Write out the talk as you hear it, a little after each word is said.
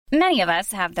Many of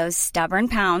us have those stubborn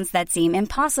pounds that seem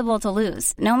impossible to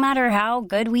lose, no matter how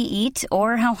good we eat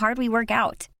or how hard we work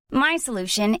out. My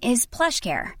solution is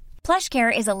PlushCare.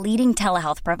 PlushCare is a leading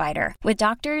telehealth provider with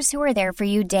doctors who are there for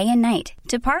you day and night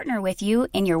to partner with you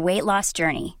in your weight loss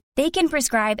journey. They can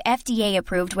prescribe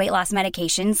FDA-approved weight loss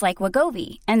medications like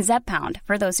Wegovy and Zepbound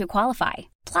for those who qualify.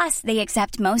 Plus, they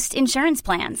accept most insurance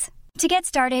plans. To get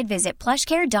started, visit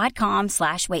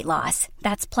plushcare.com/weightloss.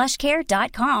 That's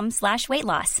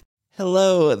plushcare.com/weightloss.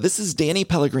 Hello, this is Danny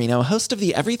Pellegrino, host of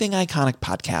the Everything Iconic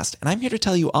podcast, and I'm here to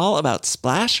tell you all about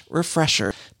Splash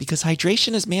Refresher, because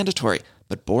hydration is mandatory,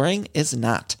 but boring is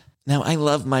not. Now, I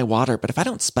love my water, but if I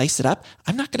don't spice it up,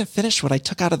 I'm not going to finish what I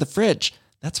took out of the fridge.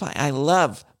 That's why I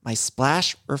love my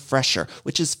Splash Refresher,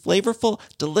 which is flavorful,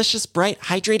 delicious, bright,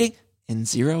 hydrating, and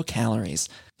 0 calories.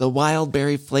 The wild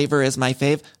berry flavor is my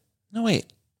fave. No,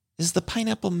 wait, is the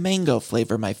pineapple mango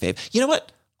flavor my fave? You know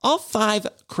what? All 5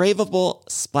 craveable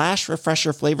Splash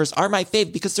Refresher flavors are my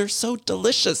fave because they're so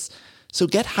delicious. So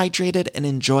get hydrated and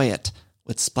enjoy it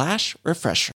with Splash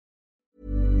Refresher.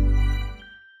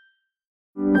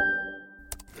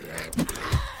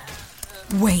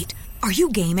 Wait, are you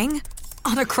gaming?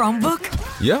 On a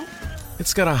Chromebook? Yep.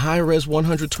 It's got a high-res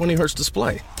 120Hz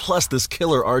display, plus this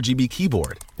killer RGB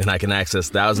keyboard. And I can access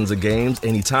thousands of games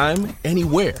anytime,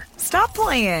 anywhere. Stop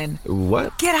playing.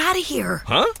 What? Get out of here.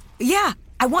 Huh? Yeah,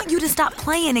 I want you to stop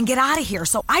playing and get out of here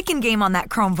so I can game on that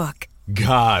Chromebook.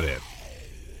 Got it.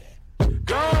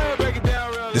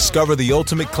 Discover the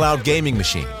ultimate cloud gaming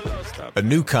machine. A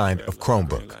new kind of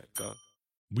Chromebook.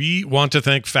 We want to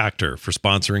thank Factor for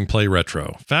sponsoring Play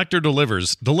Retro. Factor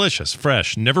delivers delicious,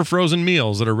 fresh, never frozen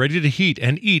meals that are ready to heat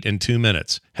and eat in 2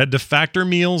 minutes. Head to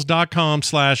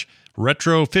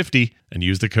factormeals.com/retro50 and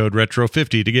use the code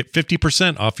retro50 to get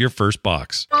 50% off your first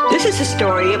box. This is the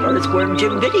story of Earthworm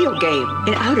Jim video game.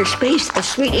 In outer space, a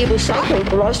sweet evil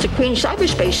cyborg lost a Queen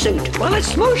cyberspace suit while it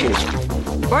smooshes.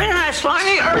 Right in that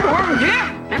slimy Earthworm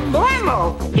Jim, and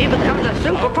blammo, he becomes a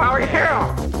superpowered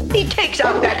hero. He takes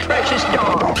out that precious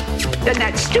dog. Then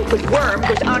that stupid worm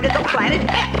goes onto the planet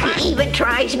Heck. He even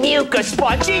tries mucus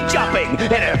spongy jumping.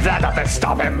 And if that doesn't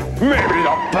stop him, maybe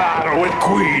the battle with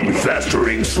Queen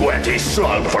festering sweaty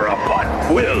slug for a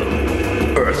butt will.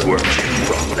 Earthworm Jim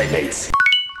from Playmates.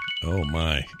 Oh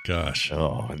my gosh.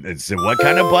 Oh, it's what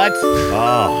kind of butt?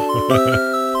 Oh.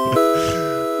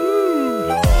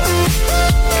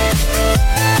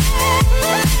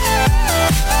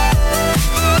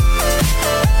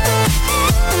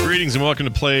 Greetings and welcome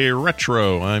to Play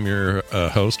Retro. I'm your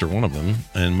host, or one of them,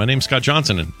 and my name's Scott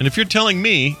Johnson. And if you're telling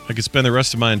me I could spend the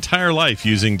rest of my entire life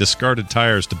using discarded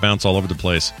tires to bounce all over the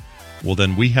place, well,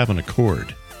 then we have an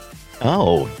Accord.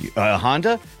 Oh,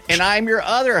 Honda? And I'm your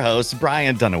other host,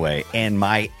 Brian Dunaway, and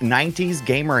my 90s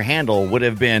gamer handle would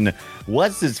have been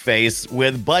What's-His-Face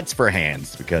with butts for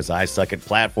hands, because I suck at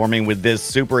platforming with this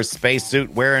super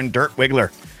spacesuit wearing dirt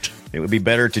wiggler. It would be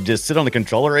better to just sit on the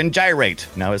controller and gyrate.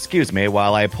 Now, excuse me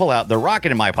while I pull out the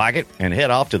rocket in my pocket and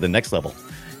head off to the next level.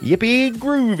 Yippee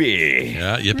groovy.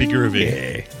 Yeah, yippee groovy.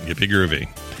 Yeah. Yippee groovy.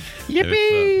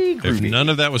 Yippee groovy. If none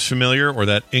of that was familiar, or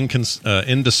that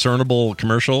indiscernible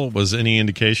commercial was any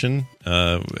indication,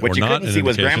 what you couldn't see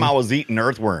was Grandma was eating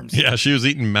earthworms. Yeah, she was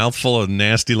eating a mouthful of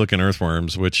nasty-looking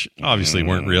earthworms, which obviously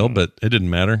weren't real, but it didn't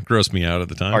matter. Grossed me out at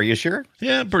the time. Are you sure?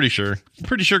 Yeah, I'm pretty sure. I'm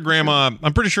pretty sure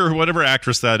whatever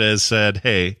actress that is said,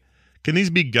 hey, can these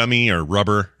be gummy or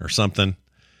rubber or something?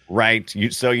 Right.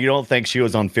 So you don't think she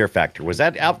was on Fear Factor? Was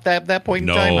that out that point in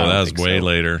time? No, that was way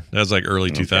later. That was like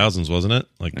early 2000s, wasn't it?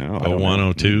 Like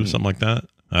 01, 02, something like that.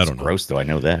 I don't know. Gross, though. I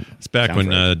know that. It's back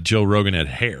when Joe Rogan had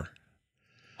hair.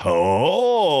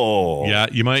 Oh. Yeah,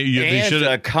 they should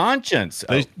have a conscience.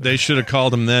 They should have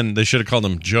called him then. They should have called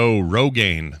him Joe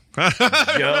Rogaine.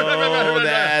 Joe,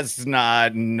 that's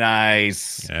not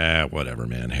nice. Yeah, whatever,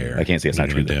 man. Hair. I can't say it's not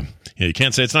true. Yeah, you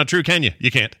can't say it's not true, can you?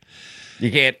 You can't.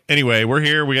 You can't. Anyway, we're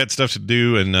here. We got stuff to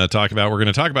do and talk about. We're going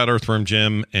to talk about Earthworm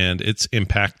Jim and its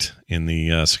impact in the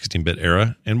 16-bit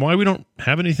era, and why we don't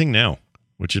have anything now,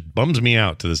 which it bums me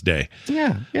out to this day.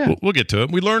 Yeah. We'll get to it.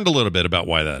 We learned a little bit about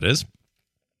why that is.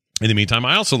 In the meantime,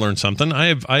 I also learned something.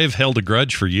 I have held a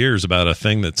grudge for years about a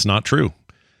thing that's not true.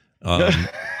 I'll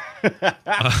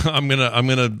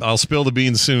spill the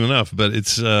beans soon enough, but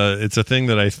it's a thing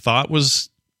that I thought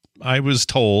I was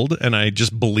told, and I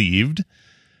just believed.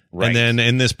 Right. And then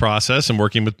in this process, and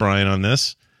working with Brian on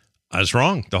this, I was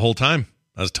wrong the whole time.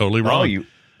 I was totally wrong. Oh,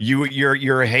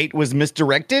 your hate was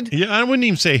misdirected? Yeah, I wouldn't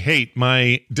even say hate.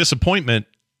 My disappointment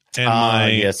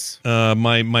and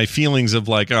my feelings of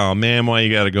like, oh man, why you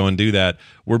got to go and do that?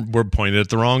 We're pointed at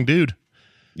the wrong dude.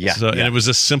 Yeah. And it was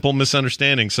a simple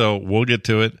misunderstanding. So we'll get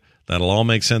to it. That'll all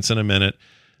make sense in a minute.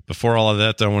 before all of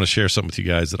that, I want to share something with you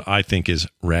guys that I think is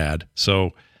rad.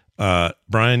 So,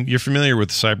 Brian, you're familiar with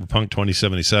Cyberpunk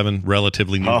 2077,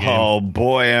 relatively new game. Oh,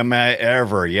 boy, am I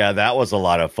ever. Yeah, that was a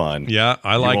lot of fun. Yeah,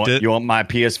 I liked it. You want my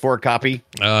PS4 copy?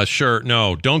 Sure.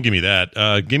 No, don't give me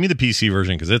that. Give me the PC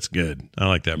version because it's good. I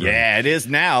like that version. Yeah, it is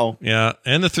now. Yeah,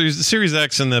 and the Series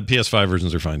X and the PS5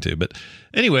 versions are fine too. But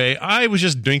anyway, I was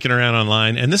just dinking around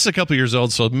online, and this is a couple years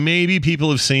old, so maybe people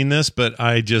have seen this, but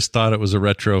I just thought it was a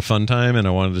retro fun time, and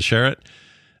I wanted to share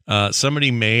it.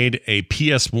 Somebody made a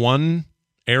PS1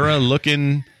 era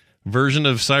looking version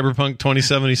of Cyberpunk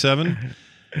 2077,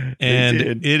 and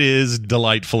it is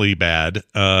delightfully bad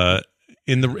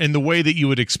in the way that you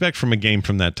would expect from a game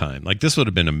from that time. Like, this would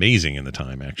have been amazing in the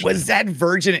time, actually. Was that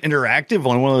Virgin Interactive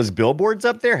on one of those billboards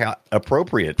up there? How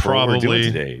appropriate for what we're doing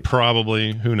today.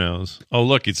 Probably. Who knows? Oh,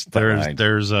 look, there's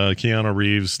Keanu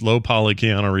Reeves, low poly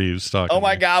Keanu Reeves talking. Oh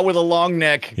my God, with a long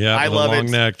neck. Yeah, I love it.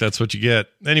 Long neck. That's what you get.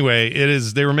 Anyway,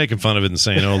 they were making fun of it and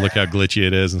saying, "Oh, look how glitchy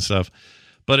it is" and stuff.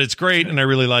 But it's great, and I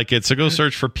really like it. So go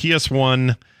search for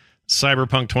PS1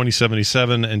 Cyberpunk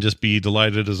 2077 and just be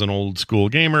delighted as an old school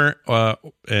gamer,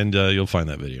 and you'll find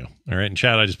that video. All right, and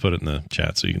chat, I just put it in the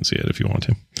chat so you can see it if you want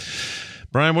to.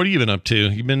 Brian, what have you been up to?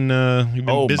 You've been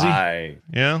busy? My.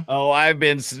 Yeah? Oh, I've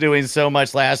been doing so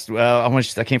much I can't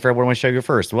figure out what I want to show you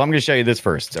first. Well, I'm going to show you this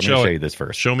first.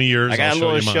 Show me yours. I got a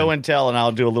little show and tell, and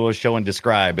I'll do a little show and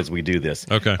describe as we do this.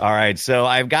 Okay. All right. So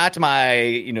I've got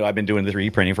I've been doing the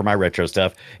 3D printing for my retro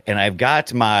stuff, and I've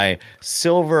got my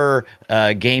silver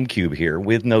GameCube here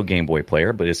with no Game Boy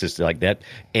player, but it's just like that.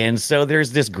 And so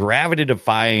there's this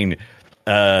gravity-defying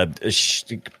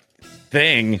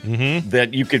thing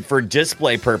that you could, for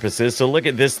display purposes. So look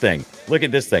at this thing.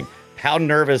 How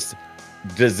nervous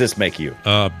does this make you?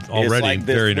 Already like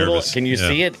very nervous. Can you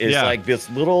see it? It's like this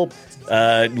little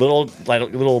on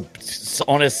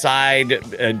a side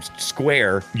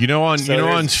square. On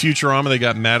Futurama they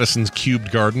got Madison's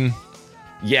cubed garden.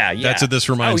 Yeah. That's what this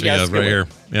reminds me of right here.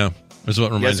 Yeah. That's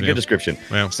what reminds me. That's a good description.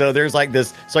 Yeah. So there's like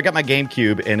this. So I got my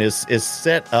GameCube, and it's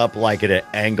set up like at an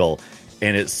angle,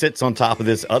 and it sits on top of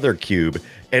this other cube,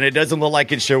 and it doesn't look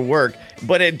like it should work,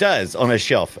 but it does on a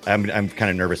shelf. I'm kind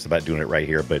of nervous about doing it right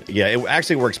here, but yeah, it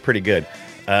actually works pretty good.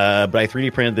 But I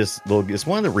 3D printed this it's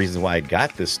one of the reasons why I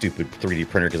got this stupid 3D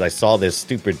printer, because I saw this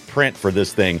stupid print for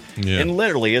this thing, and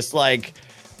literally it's like,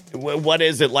 what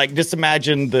is it? Like, just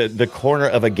imagine the corner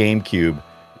of a GameCube,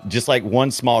 just like one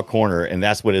small corner, and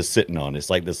that's what it's sitting on. It's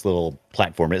like this little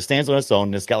platform. It stands on its own,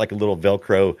 and it's got like a little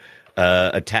Velcro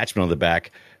attachment on the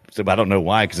back. So I don't know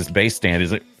why, because its base stand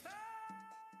isn't.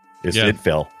 It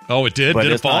fell. Oh, it did. Did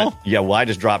it fall? Well, I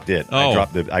just dropped it. Oh.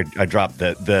 I dropped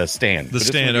the stand. The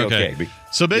stand. Okay.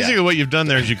 So basically, what you've done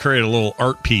there is you create a little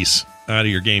art piece out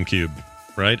of your GameCube,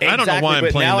 right? Exactly, I don't know why I'm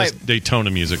playing this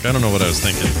Daytona music. I don't know what I was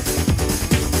thinking.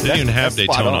 They didn't even have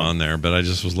Daytona on there, but I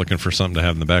just was looking for something to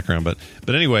have in the background. But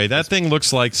anyway, that thing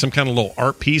looks like some kind of little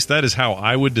art piece. That is how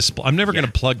I would display. I'm never going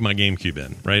to plug my GameCube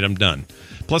in, right? I'm done.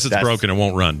 Plus, it's broken. It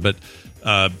won't run. But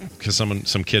because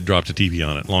some kid dropped a TV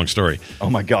on it. Long story.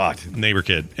 Oh my God. Neighbor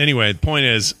kid. Anyway, the point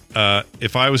is,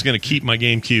 if I was going to keep my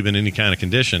GameCube in any kind of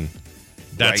condition,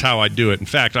 that's how I'd do it. In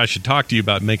fact, I should talk to you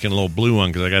about making a little blue one,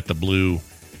 because I got the blue.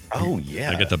 Oh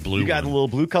yeah, I got the blue. You got a little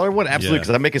blue color one, absolutely.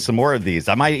 Because I'm making some more of these.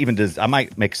 I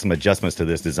might make some adjustments to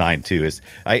this design too.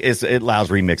 It allows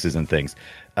remixes and things,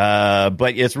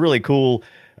 but it's really cool.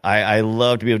 I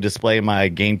love to be able to display my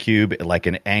GameCube at like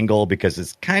an angle, because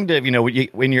it's kind of,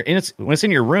 when it's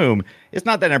in your room, it's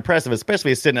not that impressive,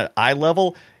 especially if it's sitting at eye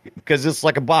level, because it's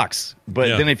like a box.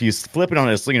 But then if you flip it on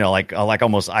this, like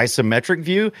almost isometric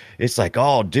view, it's like,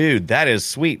 oh, dude, that is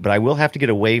sweet. But I will have to get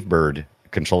a Wavebird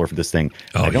controller for this thing.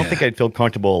 I don't think I'd feel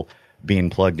comfortable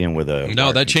being plugged in with a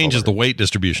that changes the weight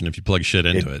distribution if you plug shit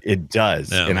into it. It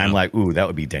does. Yeah, and I'm like, ooh, that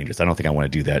would be dangerous. I don't think I want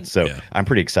to do that. So I'm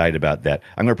pretty excited about that.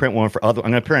 I'm going to print I'm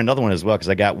going to print another one as well, because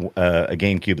I got a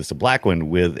GameCube that's a black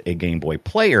one with a Game Boy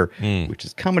player, which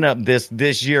is coming up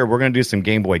this year. We're going to do some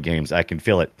Game Boy games. I can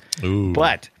feel it. Ooh.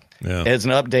 But as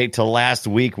an update to last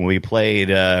week when we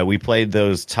played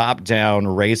those top-down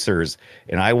racers,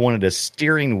 and I wanted a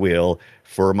steering wheel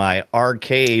for my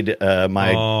arcade,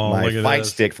 my fight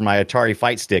stick, for my Atari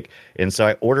fight stick. And so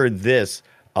I ordered this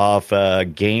off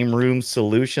Game Room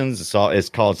Solutions. It's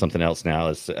called something else now.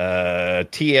 It's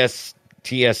TS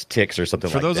Ticks or something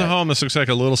like that. For those at home, this looks like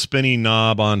a little spinny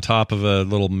knob on top of a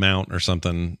little mount or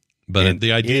something. But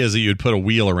the idea is that you would put a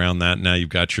wheel around that, and now you've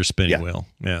got your spinny wheel.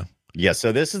 Yeah. Yeah,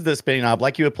 so this is the spinning knob,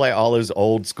 like you would play all those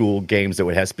old school games that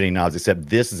would have spinning knobs, except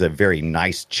this is a very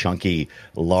nice, chunky,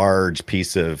 large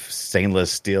piece of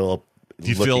stainless steel Do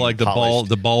you feel like the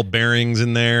ball bearings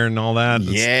in there and all that?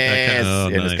 Yes,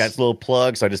 and nice. it's got this little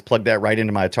plug, so I just plugged that right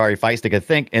into my Atari Fight Stick, I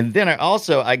think. And then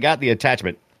I got the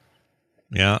attachment.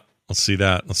 Yeah, let's see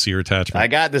that. Let's see your attachment. I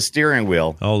got the steering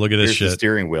wheel. Oh, look at this shit. The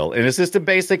steering wheel. And it's just a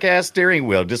basic-ass steering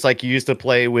wheel, just like you used to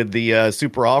play with the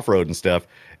Super Off-Road and stuff.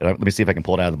 And let me see if I can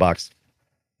pull it out of the box.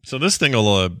 So this thing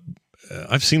will...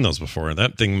 I've seen those before.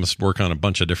 That thing must work on a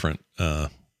bunch of different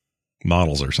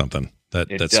models or something. That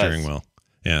steering wheel.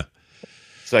 Yeah.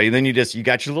 So then you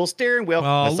got your little steering wheel.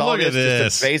 Oh, that's all look at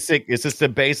this. It's just a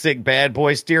basic bad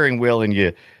boy steering wheel, and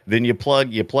you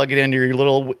plug it into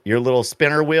your little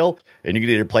spinner wheel, and you can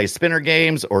either play spinner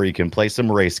games or you can play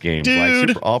some race games like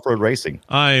Super Off-Road Racing.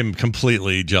 I'm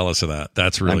completely jealous of that.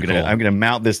 That's really cool. I'm gonna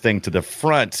mount this thing to the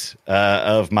front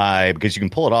of my, because you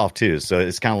can pull it off too. So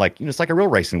it's kind of like, it's like a real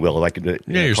racing wheel. Like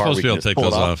you're supposed to be able to take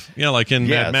those off. Yeah, like in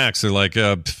Mad Max, they're like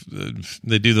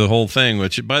they do the whole thing.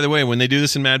 Which, by the way, when they do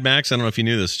this in Mad Max, I don't know if you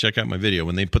knew this. Check out my video.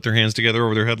 When they put their hands together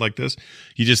over their head like this,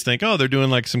 you just think, oh, they're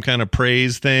doing like some kind of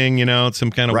praise thing. It's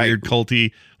some kind of weird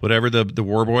culty whatever. The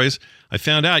War Boys. I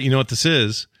found out. You know what this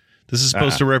is? This is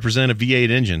supposed to represent a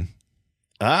V8 engine.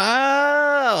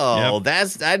 Oh,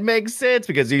 that makes sense,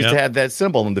 because you used to have that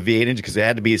symbol in the V8 engine because it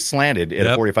had to be slanted at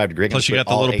a 45 degree. Plus, you got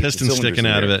the little piston sticking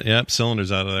out of it. Yep,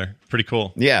 cylinders out of there. Pretty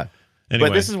cool. Yeah. Anyway.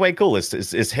 But this is way cool.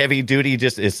 It's heavy duty,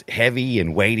 just it's heavy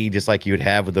and weighty, just like you would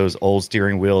have with those old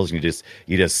steering wheels. And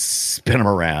you just spin them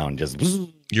around.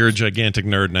 You're a gigantic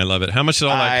nerd, and I love it. How much did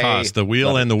all that cost? The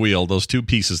wheel and the wheel, those two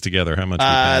pieces together. How much?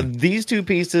 These two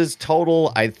pieces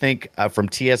total, I think, from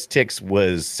TS Tix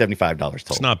was $75 total.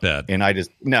 It's not bad. And I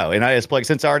just plug,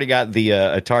 since I already got the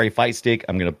Atari Fight Stick,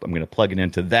 I'm gonna plug it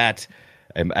into that.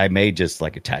 I may just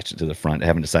like attach it to the front. I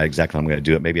haven't decided exactly how I'm going to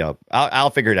do it. Maybe I'll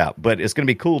figure it out. But it's going to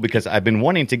be cool because I've been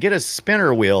wanting to get a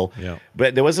spinner wheel,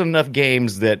 but there wasn't enough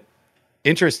games that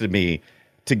interested me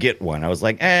to get one. I was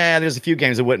like, there's a few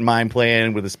games I wouldn't mind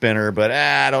playing with a spinner, but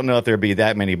I don't know if there'd be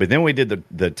that many. But then we did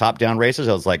the top-down races.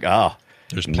 I was like,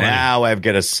 there's plenty. Now I've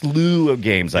got a slew of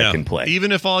games I can play.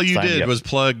 Even if all you did was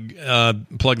plug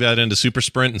that into Super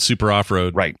Sprint and Super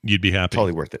Off-Road, you'd be happy.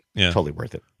 Totally worth it. Yeah. Totally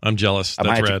worth it. I'm jealous.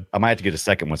 That's rad. I might have to get a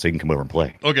second one so you can come over and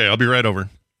play. Okay, I'll be right over.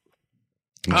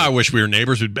 I wish we were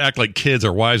neighbors. We'd act like kids.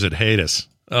 Our wives would hate us.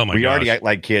 Oh my god! We already act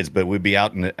like kids, but we'd be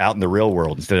out in the real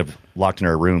world instead of locked in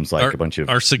our rooms like a bunch of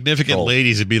our significant trolls.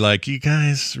 Ladies would be like, "You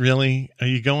guys, really? Are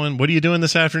you going? What are you doing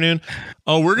this afternoon?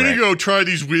 Oh, we're gonna go try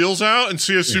these wheels out and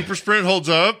see if Super Sprint holds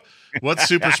up. What's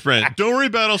Super Sprint? Don't worry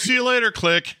about it. I'll see you later.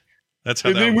 Click." That's how.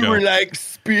 And then we were like,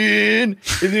 "Spin," and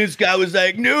then this guy was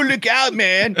like, "No, look out,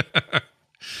 man."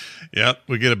 Yep,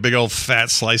 we get a big old fat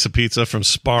slice of pizza from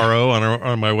Sparrow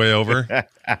on my way over.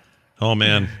 Oh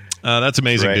man. That's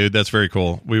amazing, dude. That's very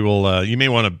cool. We will. You may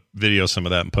want to video some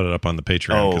of that and put it up on the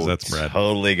Patreon because that's rad.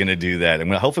 Totally going to do that. I'm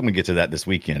hoping we get to that this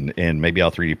weekend, and maybe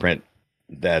I'll 3D print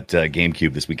that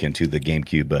GameCube this weekend too. The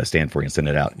GameCube stand for you and send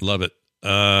it out. Love it.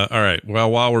 All right. Well,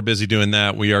 while we're busy doing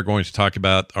that, we are going to talk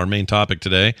about our main topic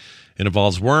today. It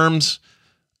involves worms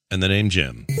and the name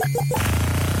Jim.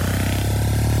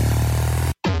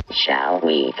 Shall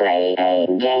we play a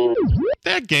game?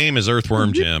 That game is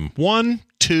Earthworm Jim. 1,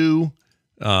 2.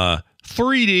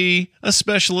 3D, a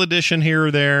special edition here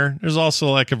or there. There's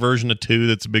also like a version of 2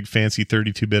 that's a big fancy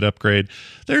 32-bit upgrade.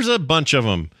 There's a bunch of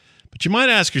them. But you might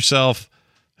ask yourself,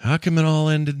 how come it all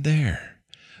ended there?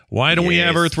 Why don't we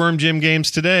have Earthworm Jim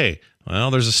games today? Well,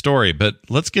 there's a story, but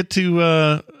let's get to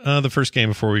the first game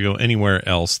before we go anywhere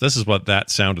else. This is what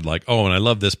that sounded like. Oh, and I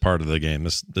love this part of the game,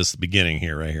 this beginning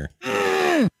here, right here.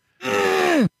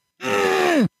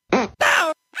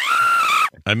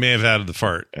 I may have added the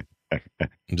fart.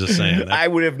 I'm just saying. I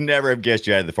would have never guessed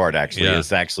you had the fart. Actually,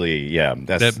 it's actually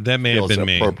that may have been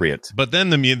appropriate. Me. But then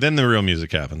the real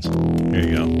music happens. Here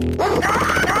you go.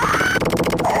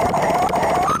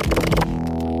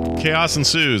 Chaos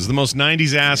ensues. The most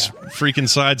 90s ass freaking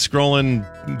side scrolling,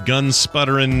 gun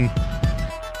sputtering,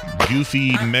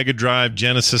 goofy Mega Drive,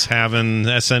 Genesis having,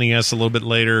 SNES a little bit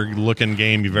later looking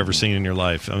game you've ever seen in your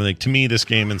life. I mean, to me, this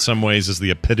game in some ways is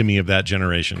the epitome of that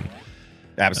generation.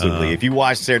 Absolutely. If you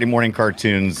watched Saturday morning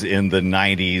cartoons in the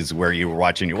 90s where you were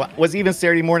watching, was it even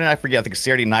Saturday morning? I forget. I think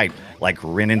Saturday night, like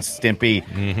Ren and Stimpy,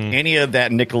 any of that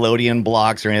Nickelodeon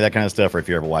blocks or any of that kind of stuff, or if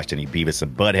you ever watched any Beavis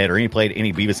and Butthead or played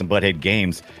any Beavis and Butthead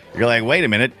games, you're like, wait a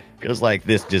minute. Feels like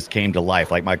this just came to life.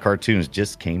 Like my cartoons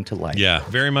just came to life. Yeah,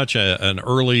 very much an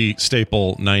early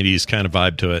staple 90s kind of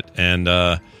vibe to it.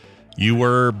 And you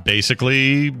were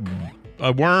basically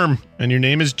a worm, and your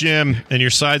name is Jim, and you're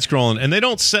side-scrolling. And they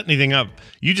don't set anything up.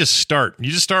 You just start.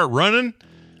 You just start running.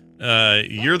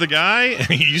 You're the guy.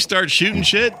 You start shooting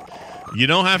shit. You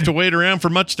don't have to wait around for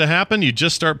much to happen. You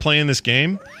just start playing this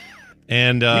game.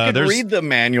 And you could read the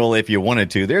manual if you wanted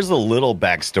to. There's a little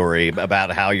backstory about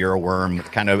how you're a worm,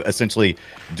 kind of essentially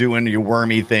doing your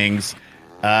wormy things.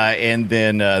 And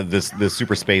then the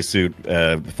super spacesuit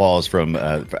falls from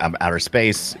outer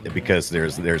space because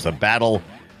there's a battle.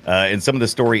 And some of the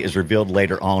story is revealed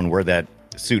later on where that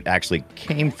suit actually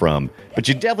came from. But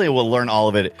you definitely will learn all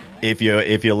of it if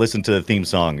you listen to the theme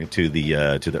song to the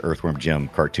Earthworm Jim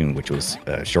cartoon, which was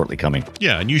shortly coming.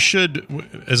 Yeah, and you should,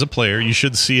 as a player, you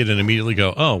should see it and immediately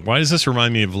go, oh, why does this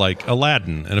remind me of like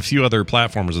Aladdin and a few other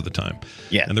platformers at the time?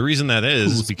 Yeah. And the reason that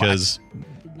is because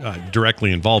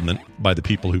directly involvement by the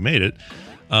people who made it.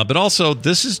 But also,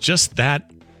 this is just that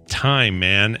time,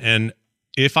 man. And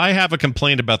if I have a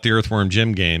complaint about the Earthworm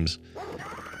Jim games,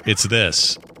 it's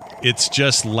this. It's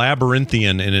just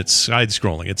labyrinthian in its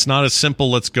side-scrolling. It's not a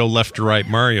simple let's go left to right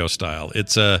Mario style.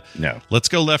 It's let's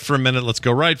go left for a minute, let's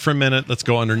go right for a minute, let's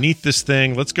go underneath this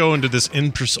thing, let's go into this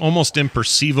almost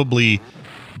imperceivably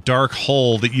dark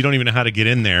hole that you don't even know how to get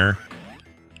in there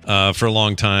for a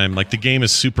long time. Like, the game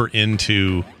is super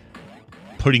into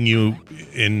putting you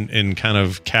in kind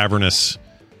of cavernous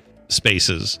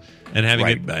spaces. And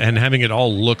having it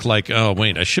all look like, oh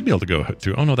wait, I should be able to go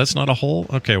through. Oh no, that's not a hole.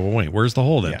 Okay, well wait, where's the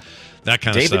hole then? Yeah. That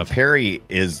kind of stuff.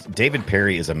 David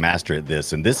Perry is a master at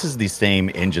this, and this is the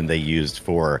same engine they used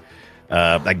for.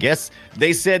 I guess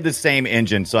they said the same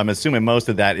engine, so I'm assuming most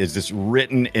of that is just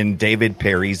written in David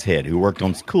Perry's head, who worked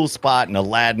on Cool Spot and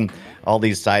Aladdin, all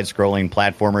these side-scrolling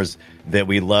platformers that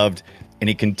we loved, and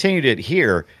he continued it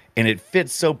here, and it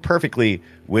fits so perfectly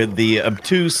with the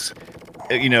obtuse,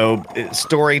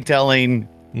 storytelling,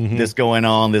 this going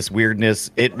on, this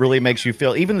weirdness. It really makes you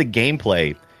feel, even the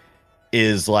gameplay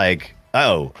is like,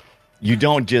 oh, you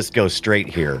don't just go straight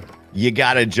here. You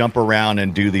got to jump around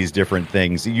and do these different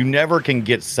things. You never can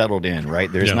get settled in,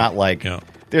 right? There's not like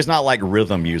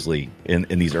rhythm usually in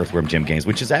these Earthworm Jim games,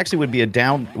 which is actually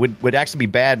would actually be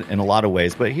bad in a lot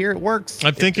in but here it works.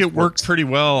 I think it worked pretty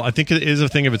well. I think it is a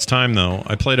thing of its time, though.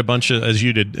 I played a bunch of, as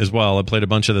you did as well, I played a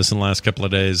bunch of this in the last couple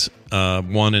of days,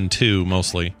 1 and 2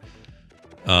 mostly.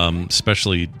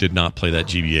 Especially did not play that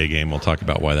GBA game. We'll talk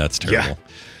about why that's terrible.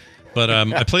 Yeah. But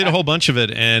I played a whole bunch of it,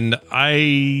 and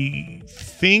I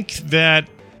think that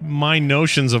my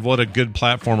notions of what a good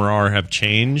platformer are have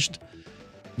changed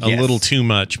a little too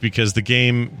much, because the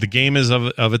game is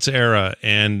of its era,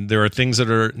 and there are things that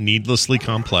are needlessly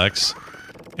complex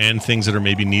and things that are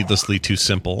maybe needlessly too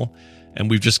simple, and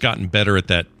we've just gotten better at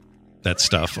that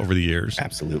stuff over the years.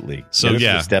 Absolutely. So this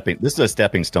is a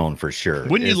stepping stone for sure.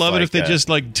 Wouldn't you love it if they just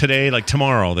like today, like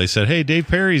tomorrow, they said, "Hey, Dave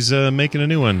Perry's making a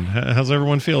new one. How's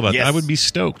everyone feel about that?" I would be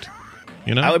stoked.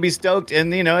 I would be stoked,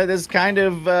 and this kind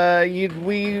of we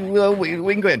can go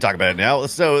ahead and talk about it now.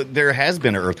 So there has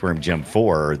been an Earthworm Jim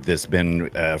 4 that's been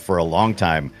for a long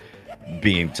time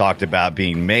being talked about,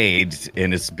 being made,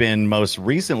 and it's been most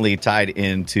recently tied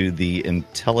into the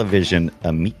Intellivision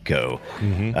Amico,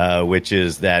 which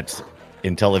is that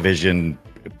Intellivision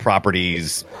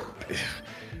Properties,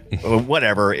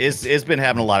 whatever. It's been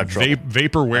having a lot of trouble.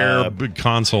 Vaporware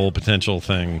console potential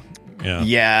thing.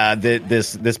 Yeah.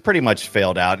 This pretty much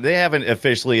failed out. They haven't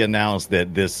officially announced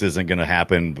that this isn't going to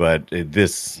happen, but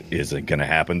this isn't going to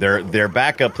happen. Their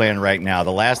backup plan right now.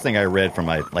 The last thing I read from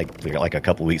like a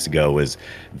couple weeks ago was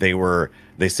they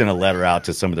sent a letter out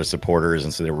to some of their supporters,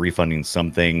 and so they're refunding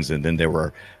some things, and then they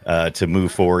were to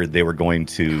move forward. They were going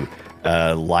to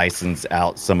license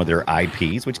out some of their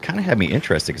IPs, which kind of had me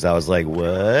interested, because I was like,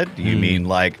 what do you mean,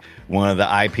 like one of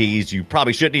the IPs you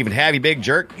probably shouldn't even have, you big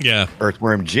jerk? Yeah.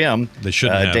 Earthworm Jim. They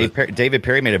shouldn't have David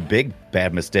Perry made a big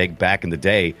bad mistake back in the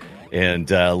day and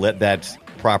let that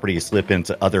property slip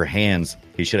into other hands.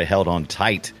 He should have held on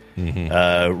tight.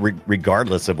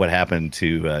 Regardless of what happened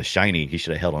to Shiny, he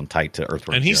should have held on tight to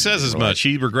Earthworm Jim. And he says as much.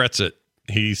 He regrets it.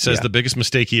 He says the biggest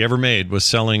mistake he ever made was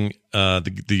selling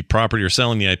the property or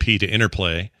selling the IP to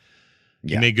Interplay.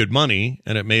 He made good money,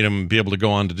 and it made him be able to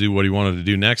go on to do what he wanted to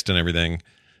do next and everything.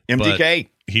 MDK.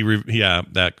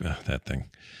 But that thing.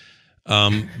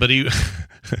 But he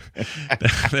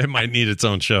that might need its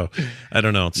own show. I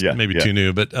don't know. It's maybe too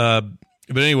new, but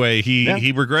anyway,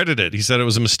 he regretted it. He said it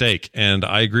was a mistake, and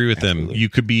I agree with him. You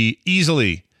could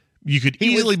easily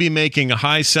be making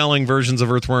high-selling versions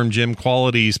of Earthworm Jim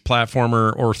qualities,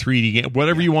 platformer or 3D game,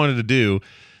 whatever you wanted to do.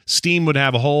 Steam would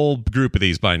have a whole group of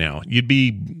these by now. You'd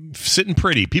be sitting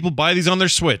pretty. People buy these on their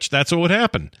Switch. That's what would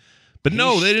happen. But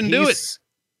no, they didn't do it.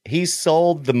 He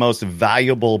sold the most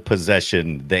valuable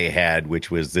possession they had, which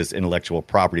was this intellectual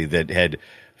property that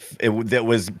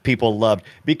was people loved,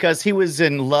 because he was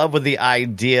in love with the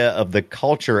idea of the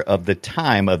culture of the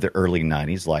time of the early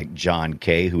 90s, like John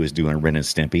Kay, who was doing Ren and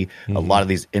Stimpy, a lot of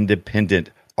these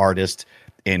independent artists.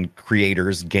 and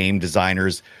creators, game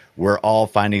designers, were all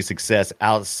finding success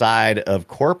outside of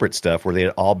corporate stuff where they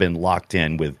had all been locked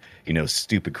in with,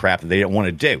 stupid crap that they didn't want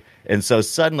to do. And so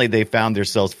suddenly they found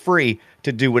themselves free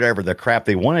to do whatever the crap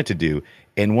they wanted to do.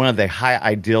 And one of the high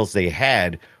ideals they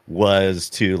had was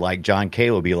to, like John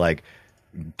K. would be like,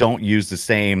 don't use the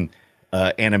same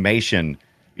animation,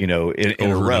 in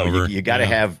a row. You got to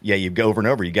have, you go over and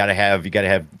over. You got to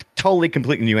have totally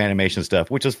completely new animation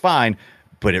stuff, which is fine.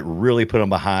 But it really put them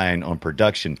behind on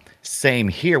production. Same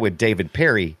here with David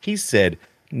Perry. He said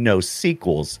no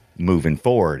sequels moving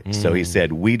forward. So he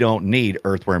said, we don't need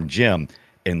Earthworm Jim,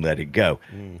 and let it go.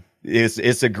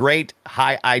 It's a great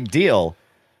high ideal,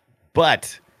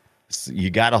 but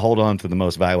you got to hold on to the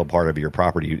most valuable part of your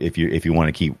property if you want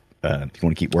to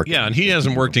keep working. Yeah, and he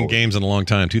hasn't worked in games in a long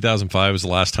time. 2005 was the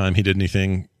last time he did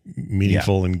anything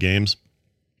meaningful in games.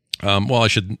 Well, I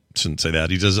shouldn't say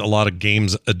that. He does a lot of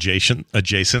games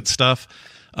adjacent stuff.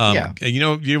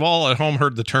 You've all at home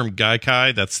heard the term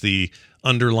Gaikai. That's the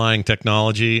underlying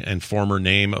technology and former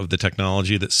name of the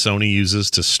technology that Sony uses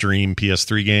to stream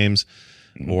PS3 games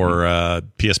or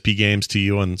PSP games to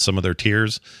you on some of their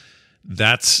tiers.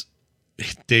 That's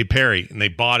Dave Perry, and they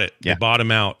bought it. They bought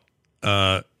him out.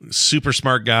 Super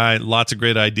smart guy, lots of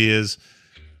great ideas.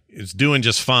 It's doing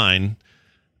just fine.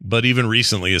 But even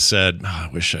recently has said, I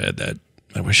wish I had that.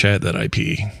 I wish I had that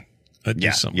IP. I'd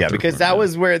do something. Yeah, because that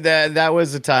was where that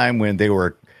was a time when they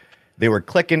were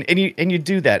clicking, and you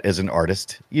do that as an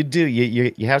artist. You do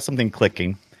you have something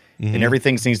clicking, and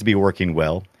everything seems to be working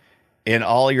well, and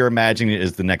all you're imagining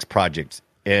is the next project.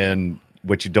 And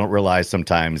what you don't realize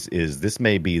sometimes is this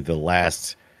may be the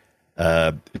last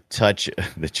touch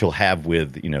that you'll have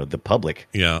with the public,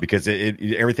 because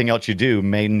everything else you do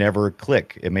may never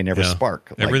click, it may never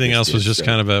spark. Everything else was just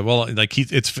kind of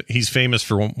he's famous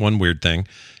for one weird thing.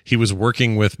 He was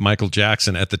working with Michael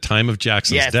Jackson at the time of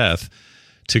Jackson's death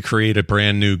to create a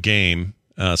brand new game.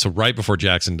 So right before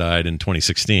Jackson died in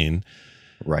 2016,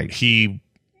 he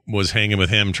was hanging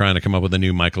with him trying to come up with a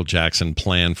new Michael Jackson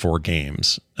plan for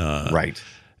games. And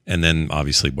then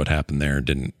obviously what happened there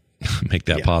didn't make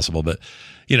that possible. But,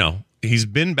 he's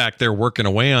been back there working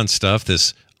away on stuff,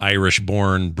 this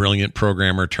Irish-born brilliant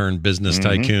programmer turned business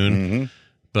tycoon.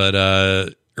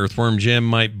 But Earthworm Jim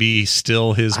might be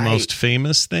still his most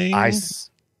famous thing.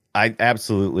 I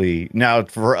absolutely. Now,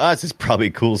 for us, it's probably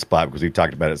a cool spot because we've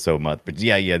talked about it so much. But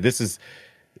this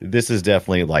is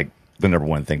definitely like the number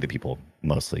one thing that people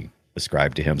mostly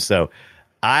ascribe to him. So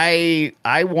I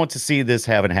want to see this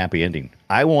have a happy ending.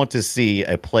 I want to see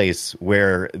a place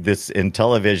where this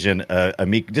Intellivision,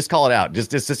 Amico, just call it out.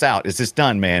 Just this out. It's just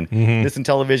done, man. This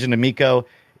Intellivision Amico,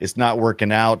 it's not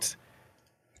working out.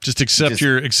 Just accept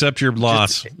your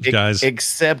loss, guys.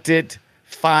 Accept it.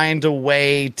 Find a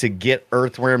way to get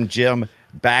Earthworm Jim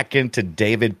back into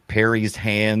David Perry's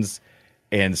hands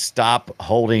and stop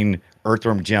holding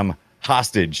Earthworm Jim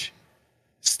hostage.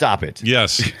 Stop it.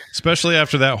 Yes, especially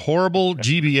after that horrible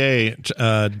GBA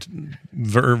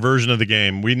version of the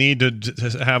game. We need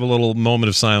to have a little moment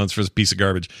of silence for this piece of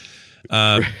garbage.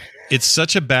 It's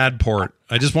such a bad port.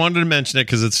 I just wanted to mention it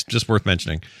because it's just worth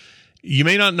mentioning. You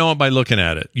may not know it by looking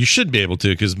at it. You should be able to,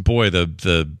 because boy,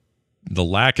 the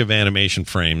lack of animation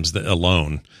frames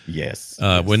alone. Yes.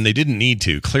 When they didn't need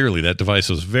to. Clearly, that device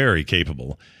was very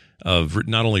capable of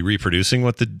not only reproducing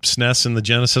what the SNES and the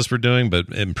Genesis were doing, but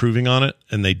improving on it.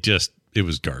 And it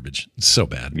was garbage. It's so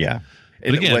bad. Yeah.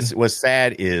 And again, what's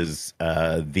sad is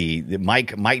the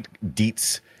Mike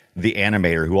Dietz, the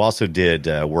animator, who also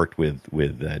worked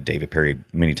with David Perry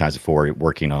many times before,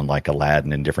 working on like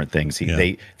Aladdin and different things.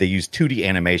 They used 2D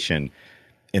animation,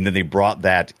 and then they brought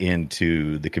that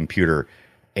into the computer.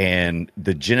 And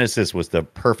the Genesis was the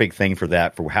perfect thing for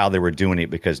that, for how they were doing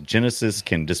it, because Genesis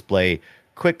can display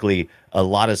quickly a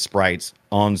lot of sprites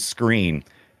on screen,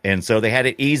 and so they had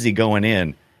it easy going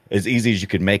in, as easy as you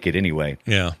could make it anyway.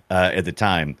 At the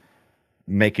time,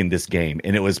 making this game,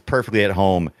 and it was perfectly at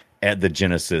home at the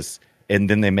Genesis. And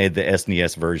then they made the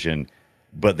SNES version,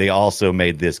 but they also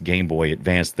made this Game Boy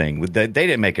Advance thing. They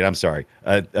didn't make it. I'm sorry,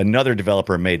 another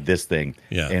developer made this thing,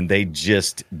 and they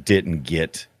just didn't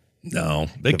get. No,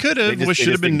 they could have. Which should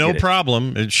have been no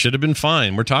problem. It should have been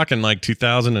fine. We're talking like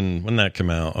 2000 and when that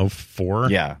came out, 04?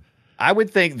 Yeah. I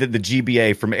would think that the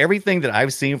GBA, from everything that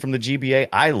I've seen from the GBA,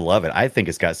 I love it. I think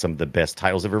it's got some of the best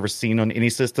titles I've ever seen on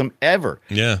any system ever.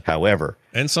 Yeah. However.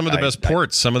 And some of the best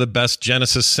ports. Some of the best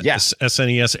Genesis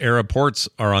SNES era ports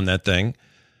are on that thing.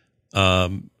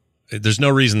 There's no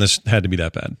reason this had to be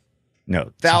that bad.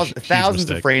 No, thousands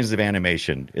of frames of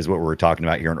animation is what we're talking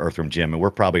about here on Earthworm Jim, and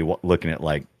we're probably looking at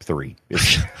like 3.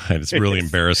 It's really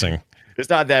embarrassing. It's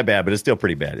not that bad, but it's still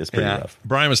pretty bad. It's pretty rough.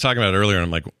 Brian was talking about it earlier, and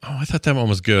I'm like, oh, I thought that one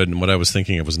was good. And what I was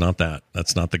thinking of was not that.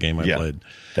 That's not the game I played.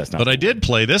 That's not. But I did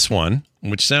play this one,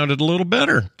 which sounded a little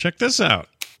better. Check this out.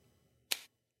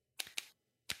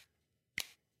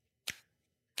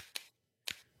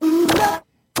 All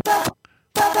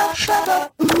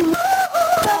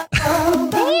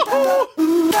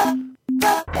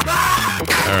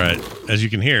right. As you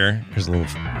can hear, here's a little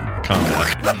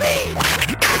combat.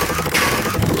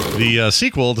 The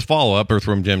sequel, the follow-up,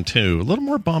 Earthworm Jim 2, a little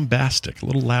more bombastic, a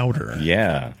little louder.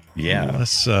 Yeah.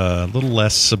 A little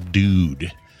less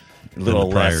subdued. A little than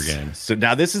the prior less. game. So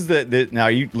now this is now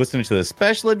are you listening to the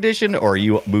special edition, or are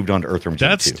you moved on to Earthworm Jim?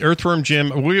 That's 2? Earthworm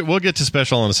Jim. We'll get to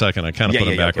special in a second. I kind of put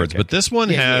them backwards, okay. But this one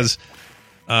has.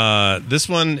 This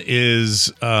one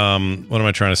is. What am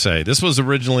I trying to say? This was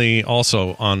originally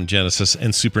also on Genesis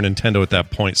and Super Nintendo at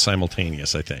that point,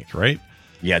 simultaneous. I think, right?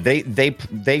 Yeah, they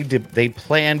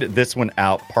planned this one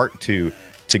out, part 2,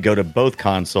 to go to both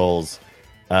consoles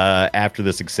after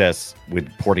the success with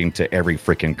porting to every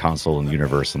freaking console in the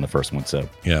universe in the first one. So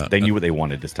yeah, they knew what they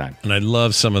wanted this time. And I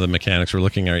love some of the mechanics. We're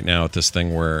looking right now at this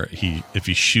thing where if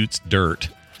he shoots dirt,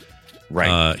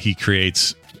 right, he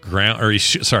creates ground, or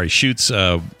shoots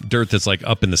dirt that's like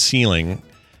up in the ceiling.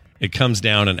 It comes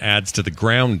down and adds to the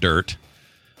ground dirt,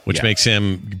 which makes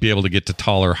him be able to get to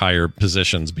taller, higher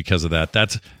positions because of that.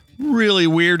 That's really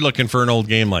weird looking for an old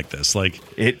game like this. Like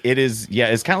it is. Yeah,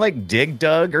 it's kind of like Dig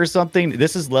Dug or something.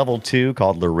 This is level 2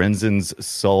 called Lorenzen's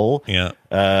Soul. Yeah.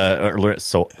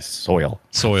 Soil.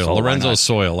 Lorenzo's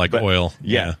soil, like oil.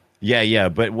 Yeah.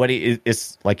 But what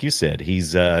it's like you said,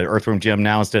 he's Earthworm Jim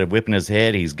now. Instead of whipping his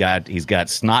head, he's got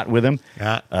snot with him.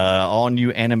 Yeah. All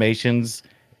new animations,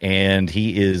 and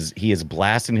he is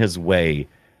blasting his way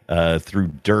through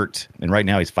dirt. And right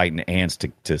now he's fighting ants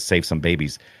to save some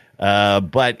babies.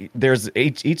 But there's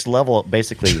each level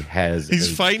basically has.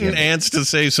 He's fighting ants to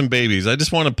save some babies. I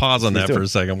just want to pause on that for a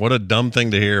second. What a dumb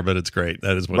thing to hear, but it's great.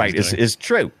 That is what right. He's doing. It's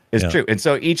true. It's true. And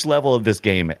so each level of this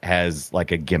game has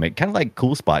like a gimmick, kind of like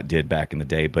Cool Spot did back in the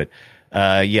day. But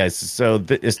yes, so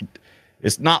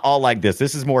it's not all like this.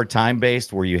 This is more time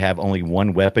based, where you have only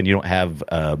one weapon. You don't have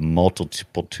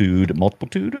multitude.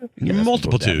 Yeah,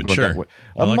 multitude. Sure.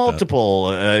 Multiple.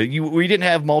 We didn't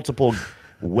have multiple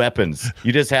weapons.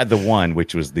 You just had the one,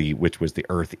 which was the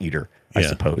Earth Eater, I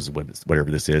suppose,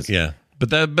 whatever this is. Yeah,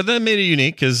 but that made it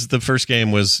unique because the first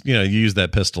game was, you used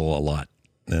that pistol a lot,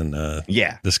 and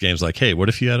this game's like, hey, what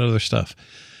if you had other stuff?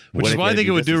 Which is why I think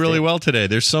it would do really well today.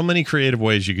 There's so many creative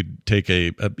ways you could take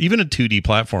even a 2D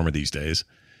platformer these days.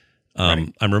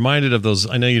 I'm reminded of those.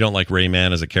 I know you don't like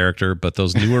Rayman as a character, but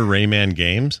those newer Rayman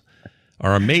games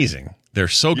are amazing. They're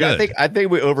so good. I think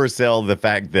we oversell the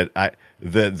fact that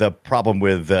the problem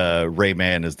with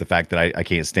Rayman is the fact that I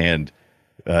can't stand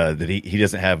that he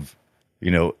doesn't have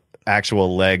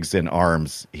actual legs and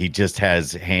arms. He just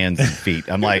has hands and feet.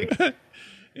 I'm like,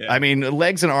 I mean,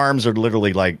 legs and arms are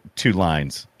literally like 2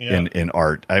 lines in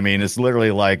art. I mean, it's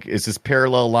literally like it's just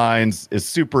parallel lines. It's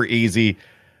super easy.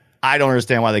 I don't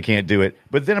understand why they can't do it.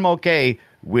 But then I'm okay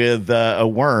with a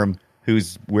worm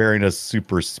who's wearing a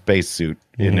super space suit.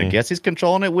 And I guess he's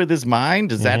controlling it with his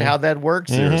mind. Is that how that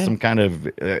works? Or some kind of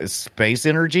space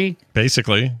energy?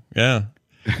 Basically, yeah.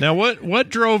 Now, what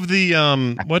drove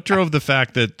the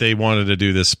fact that they wanted to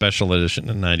do this special edition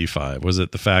in '95? Was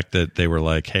it the fact that they were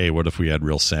like, hey, what if we had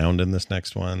real sound in this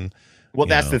next one? Well,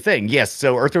 that's the thing. Yes.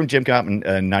 So Earthworm Jim came out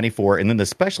in '94, and then the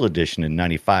special edition in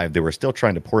 '95. They were still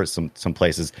trying to port it some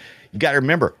places. You got to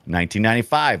remember,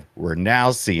 1995. We're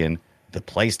now seeing the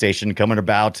PlayStation coming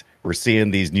about. We're seeing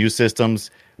these new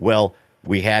systems. Well,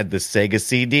 we had the Sega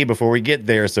CD before we get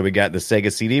there, so we got the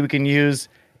Sega CD we can use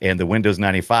and the Windows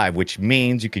 95, which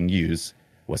means you can use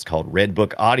what's called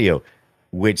Redbook Audio,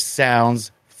 which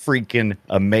sounds freaking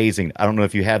amazing. I don't know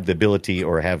if you have the ability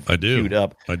or have queued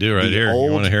up. I do right here.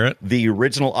 You want to hear it? The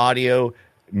original audio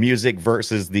music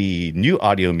versus the new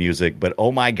audio music, but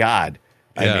oh my God.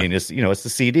 Yeah. I mean, it's the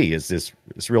CD. It's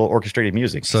real orchestrated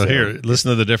music. So here, listen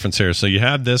to the difference here. So you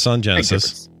have this on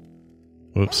Genesis.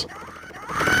 Whoops.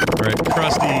 Right,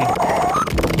 crusty,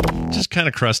 just kind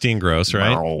of crusty and gross,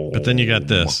 right? But then you got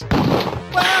this. Wow!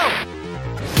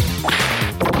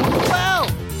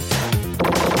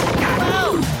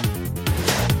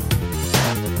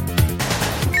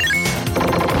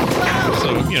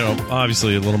 So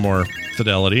obviously a little more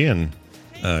fidelity and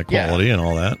quality and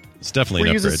all that. It's definitely we're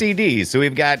an upgrade. Using CDs, so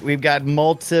we've got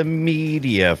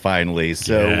multimedia finally.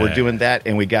 So we're doing that,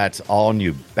 and we got all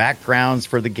new backgrounds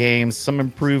for the game, some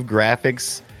improved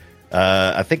graphics.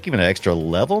 I think even an extra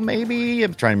level, maybe.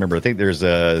 I'm trying to remember. I think there's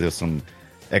some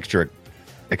extra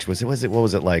Actually, what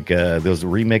was it like? Those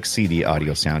remix CD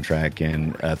audio soundtrack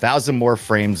and 1,000 more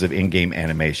frames of in-game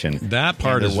animation. That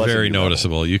part is very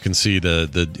noticeable. You can see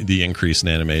the increase in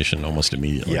animation almost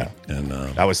immediately. Yeah, and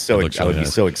I would be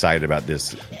so excited about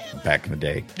this back in the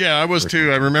day. Yeah, I was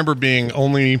too. I remember being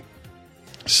only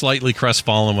slightly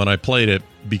crestfallen when I played it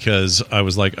because I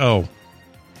was like, oh,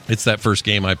 it's that first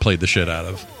game I played the shit out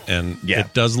of, and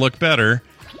it does look better,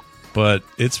 but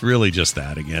it's really just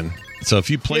that again. So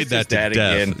if you played that to death,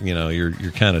 again,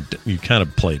 you kind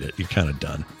of played it. You're kind of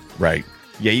done, right?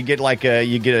 Yeah, you get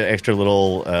an extra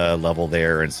little level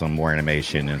there and some more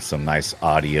animation and some nice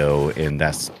audio, and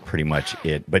that's pretty much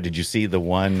it. But did you see the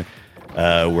one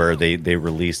where they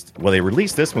released? Well, they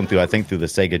released this one through the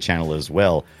Sega channel as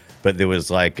well. But there was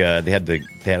they had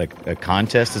a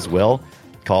contest as well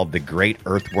called the Great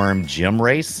Earthworm Gym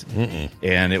Race,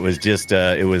 and it was just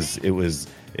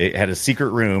it had a secret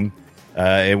room.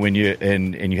 And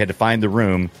you had to find the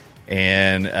room,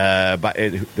 and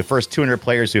the first 200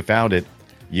 players who found it,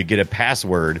 you get a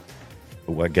password.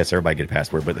 Well, I guess everybody get a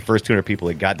password, but the first 200 people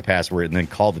that got the password and then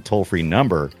called the toll-free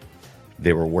number,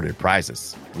 they were awarded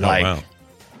prizes the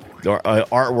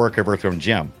artwork of Earthworm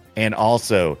Jim, and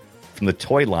also from the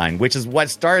toy line, which is what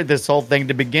started this whole thing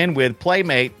to begin with.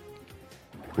 Playmate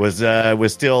was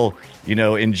still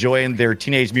enjoying their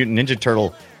Teenage Mutant Ninja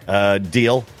Turtle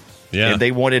deal. Yeah. And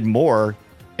they wanted more,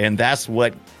 and that's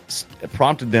what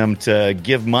prompted them to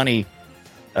give money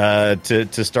to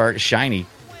start Shiny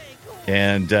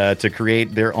and to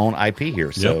create their own IP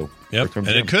here. So, yep. And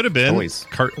it could have been I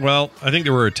think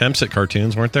there were attempts at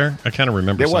cartoons, weren't there? I kind of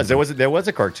remember there was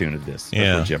a cartoon of this.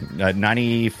 Yeah, Jim,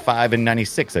 95 and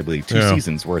 96, I believe, 2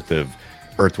 seasons worth of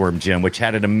Earthworm Jim, which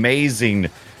had an amazing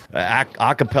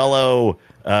acapella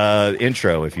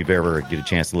intro. If you've ever get a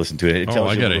chance to listen to it,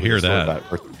 I got to hear that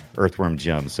about Earthworm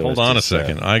Jim. So hold on a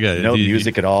second. I got no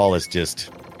music at all. It's just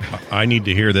I need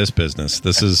to hear this business.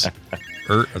 This is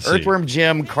Earthworm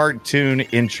Jim cartoon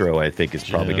intro. I think is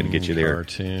probably going to get you there.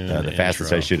 The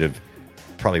fastest. I should have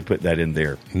probably put that in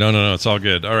there. No, it's all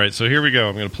good. All right, so here we go.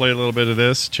 I'm going to play a little bit of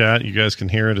this. Chat, you guys can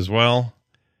hear it as well.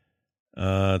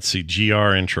 Let's see,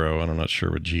 GR intro. I'm not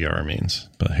sure what GR means,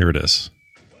 but here it is.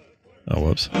 Oh,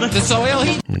 whoops. The soil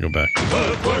heat. Let me go back.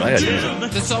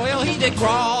 The soil he did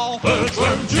crawl.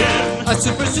 A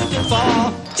super suit did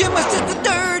fall. Jim was just a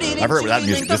dirty. I've heard without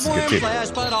music. This is good too.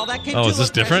 Oh, is this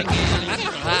different?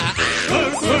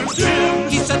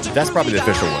 That's probably the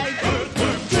official one.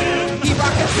 He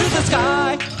rockets through the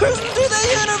sky, cruising through the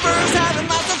universe, having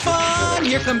lots of fun.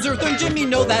 Here comes Earthworm Jim. You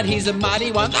know that he's a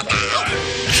mighty one.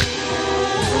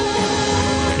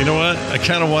 You know what? I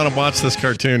kind of want to watch this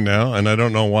cartoon now, and I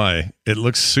don't know why. It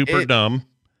looks super dumb.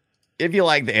 If you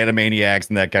like the Animaniacs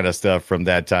and that kind of stuff from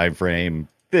that time frame,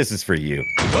 this is for you.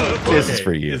 This is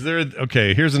for you. Is there?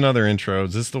 Okay, here's another intro.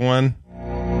 Is this the one?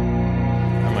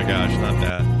 Oh my gosh, not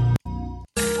that.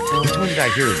 Which one did I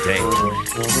hear today?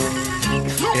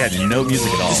 It had no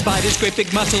music at all. Despite his great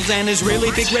big muscles and his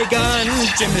really big ray gun,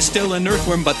 Jim is still an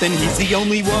earthworm, but then he's the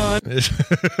only one.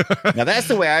 Now that's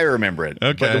the way I remember it.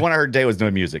 Okay. But the one I heard today was no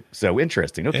music. So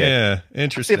interesting. Okay. Yeah,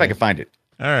 interesting. Let's see if I can find it.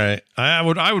 All right. I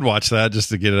would watch that just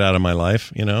to get it out of my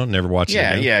life, never watch it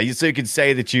again. Yeah. So you could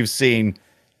say that you've seen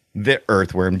the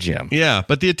Earthworm Jim. Yeah,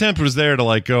 but the attempt was there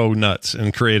to go nuts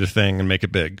and create a thing and make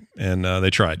it big. And they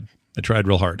tried. They tried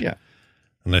real hard. Yeah.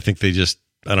 And I think they just,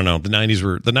 I don't know. The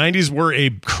 90s were a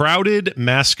crowded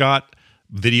mascot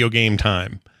video game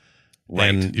time. Right.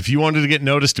 And if you wanted to get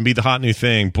noticed and be the hot new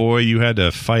thing, boy, you had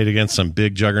to fight against some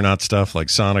big juggernaut stuff like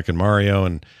Sonic and Mario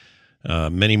and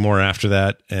many more after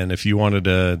that. And if you wanted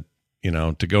to,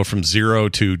 to go from zero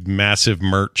to massive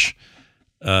merch,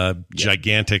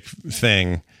 gigantic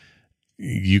thing,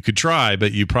 you could try,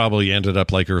 but you probably ended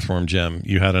up like Earthworm Jim.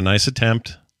 You had a nice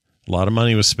attempt. A lot of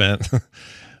money was spent.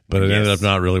 But it ended up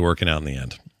not really working out in the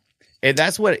end. And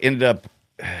that's what ended up.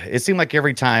 It seemed like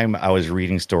every time I was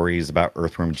reading stories about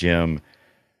Earthworm Jim,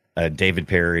 David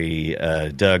Perry,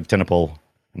 Doug Tenapple,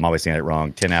 I'm always saying it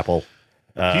wrong, Tenapple.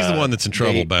 He's the one that's in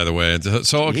trouble, by the way.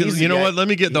 So, you know what? Let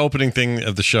me get the opening thing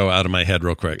of the show out of my head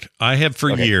real quick. I have for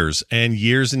years and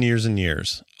years and years and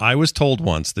years, I was told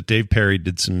once that Dave Perry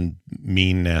did some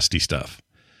mean, nasty stuff.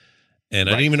 And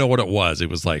I didn't even know what it was. It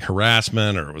was like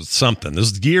harassment or it was something.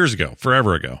 This was years ago,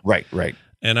 forever ago. Right.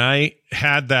 And I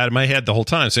had that in my head the whole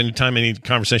time. So anytime any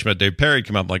conversation about Dave Perry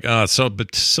came up, I'm like,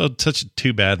 such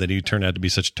too bad that he turned out to be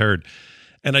such a turd.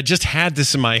 And I just had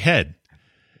this in my head.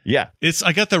 Yeah.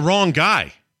 I got the wrong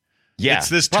guy. Yeah. It's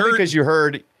this probably turd. Because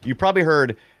you probably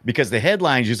heard, because the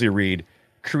headlines usually read,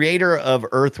 creator of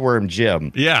Earthworm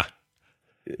Jim. Yeah.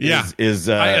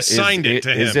 I assigned it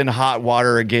to him. Is in hot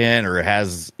water again, or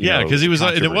has because he was.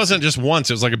 And it wasn't just once;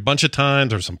 it was like a bunch of times.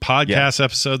 There were some podcast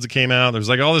episodes that came out. There was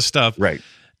like all this stuff, right?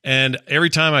 And every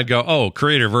time I'd go, "Oh,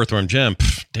 creator of Earthworm Jim,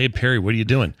 Dave Perry, what are you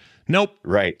doing?" Nope.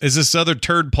 Right. Is this other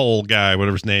turd pole guy,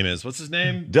 whatever his name is? What's his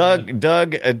name? Doug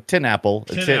Tenapple.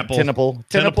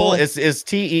 Tenapple is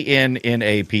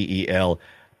Tennapel.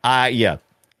 Yeah.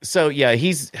 So yeah,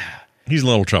 he's in a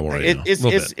little trouble right now.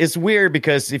 It's weird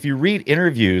because if you read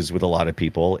interviews with a lot of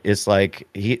people, it's like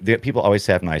people always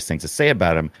have nice things to say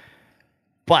about him,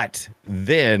 but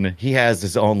then he has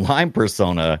his own line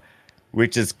persona,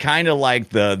 which is kind of like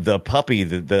the puppy,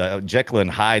 the Jekyll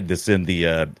and Hyde that's in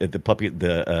the puppy in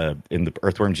the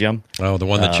Earthworm Jim. Oh, the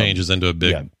one that changes into a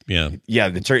big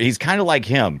he's kind of like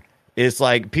him. It's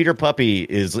like Peter Puppy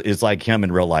is like him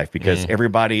in real life because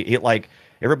everybody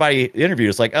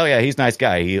interviews like, oh yeah, he's a nice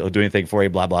guy, he'll do anything for you,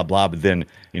 blah blah blah. But then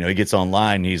he gets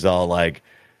online, he's all like,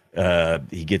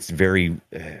 he gets very.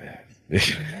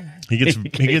 He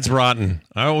gets rotten.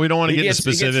 We don't want to get into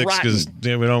specifics because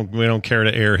we don't care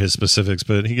to air his specifics,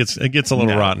 but it gets a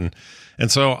little rotten. And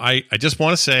so I just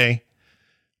want to say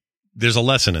there's a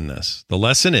lesson in this. The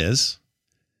lesson is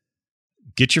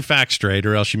get your facts straight,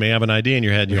 or else you may have an idea in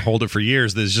your head and you hold it for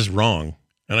years that is just wrong.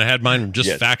 And I had mine just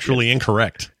factually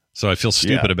incorrect, so I feel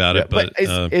stupid about it. But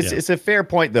it's a fair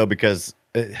point though, because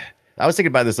I was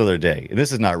thinking about this the other day, and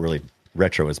this is not really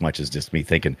retro as much as just me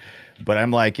thinking, but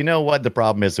I'm like, you know what the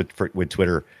problem is with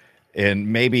Twitter,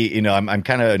 and maybe I'm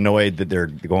kind of annoyed that they're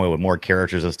going with more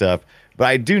characters and stuff, but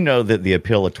I do know that the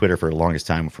appeal of Twitter for the longest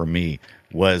time for me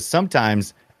was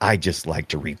sometimes I just like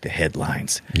to read the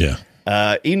headlines.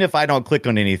 Even if I don't click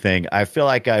on anything, I feel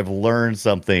like I've learned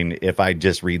something if I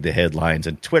just read the headlines,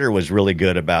 and Twitter was really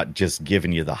good about just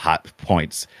giving you the hot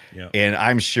points. And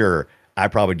I'm sure I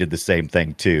probably did the same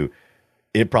thing too.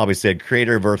 It probably said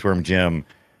creator of Earthworm Jim,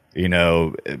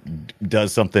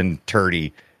 does something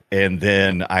turdy. And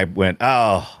then I went,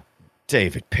 oh,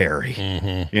 David Perry,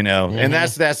 and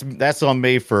that's on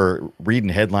me for reading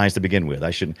headlines to begin with.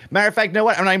 I shouldn't. Matter of fact, you know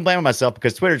what? I'm not even blaming myself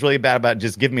because Twitter's really bad about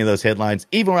just giving me those headlines.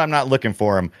 Even when I'm not looking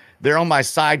for them, they're on my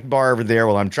sidebar over there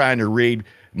while I'm trying to read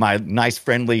my nice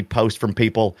friendly post from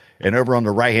people. And over on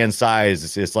the right-hand side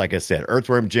is just, like I said,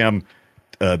 Earthworm Jim,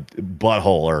 butthole,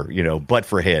 or, butt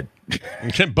for head.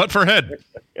 Butt for head.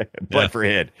 Butt for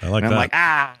head. I like and that.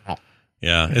 I'm like,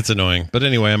 Yeah, it's annoying. But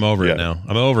anyway, I'm over it now.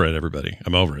 I'm over it, everybody.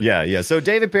 I'm over it. Yeah. So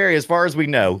David Perry, as far as we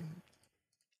know,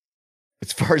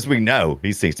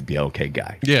 he seems to be an okay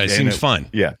guy. Yeah, he seems fine.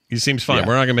 Yeah. He seems fine. Yeah.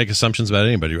 We're not going to make assumptions about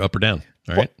anybody, up or down.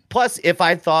 All right. Plus, if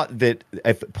I thought that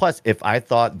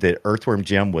Earthworm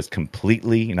Jim was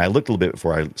completely, and I looked a little bit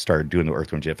before I started doing the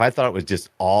Earthworm Jim, if I thought it was just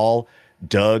all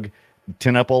Doug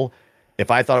Tenapple, if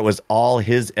I thought it was all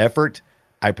his effort,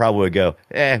 I probably would go,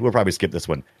 we'll probably skip this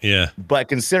one. Yeah. But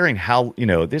considering how,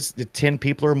 there's 10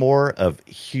 people or more of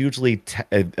hugely,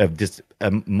 of just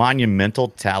monumental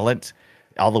talent,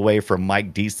 all the way from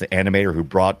Mike Deese, the animator who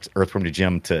brought Earthworm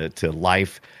Jim to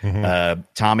life,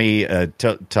 Tommy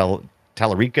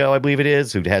Tallarico, I believe it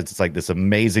is, who has this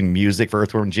amazing music for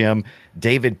Earthworm Jim,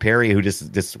 David Perry, who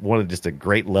just wanted just a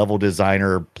great level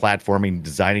designer, platforming,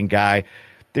 designing guy.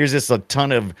 There's just a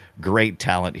ton of great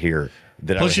talent here.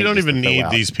 Plus, you don't even need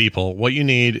these people. What you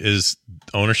need is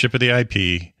ownership of the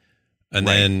IP, and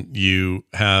then you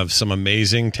have some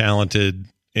amazing, talented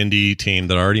indie team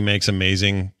that already makes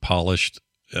amazing, polished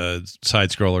side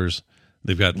scrollers.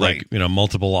 They've got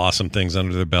multiple awesome things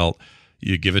under their belt.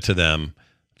 You give it to them,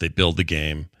 they build the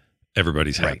game.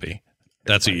 Everybody's happy.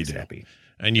 That's what you do. Happy.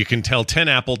 And you can tell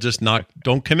Tenapple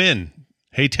don't come in.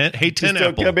 Hey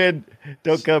Tenapple,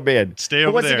 don't come in. Stay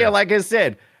over there. Once again, like I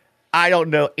said, I don't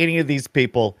know any of these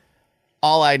people.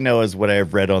 All I know is what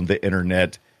I've read on the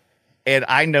internet. And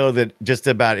I know that just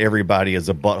about everybody is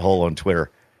a butthole on Twitter.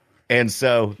 And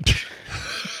so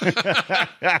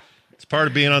it's part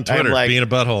of being on Twitter, being a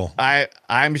butthole.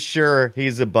 I'm sure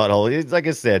he's a butthole. Like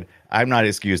I said, I'm not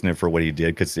excusing him for what he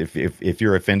did, because if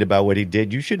you're offended by what he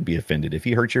did, you should be offended. If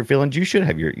he hurt your feelings, you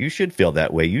should feel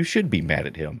that way. You should be mad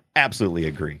at him. Absolutely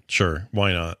agree. Sure,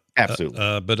 why not?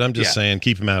 Absolutely. But I'm just saying,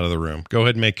 keep him out of the room. Go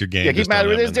ahead and make your game. Yeah, keep him out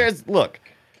of the room. Look,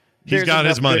 he's got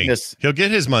his money. Goodness. He'll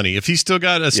get his money. If he's still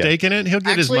got a stake in it, he'll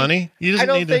get his money. I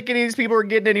don't think any of these people are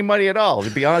getting any money at all, to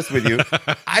be honest with you.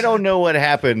 I don't know what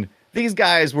happened. These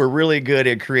guys were really good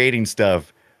at creating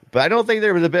stuff, but I don't think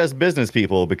they were the best business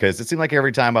people, because it seemed like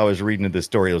every time I was reading this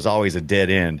story, it was always a dead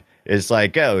end. It's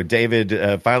like,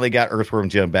 David finally got Earthworm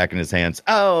Jim back in his hands.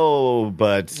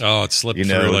 But it slipped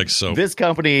through like so. This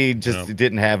company just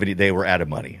didn't have any. They were out of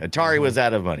money. Atari was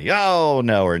out of money. Oh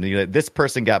no! Or this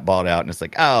person got bought out, and it's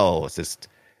like, it's just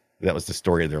that was the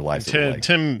story of their lives. Dave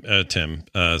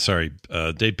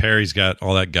Perry's got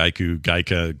all that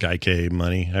Geico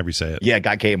money. However you say it. Yeah,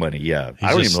 Geico money. Yeah,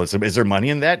 I don't even know. Is there money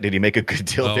in that? Did he make a good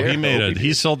deal there?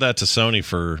 He sold that to Sony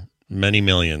for many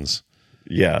millions.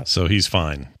 Yeah, so he's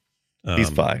fine. He's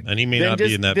fine, and he may not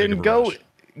be in that. Then big of a rush.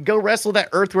 Go wrestle that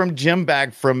Earthworm Jim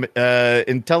back from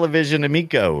Intellivision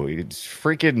Amico. It's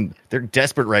freaking. They're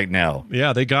desperate right now.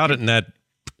 Yeah, they got it in that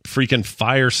freaking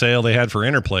fire sale they had for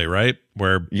Interplay, right?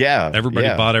 Where everybody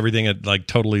bought everything at like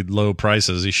totally low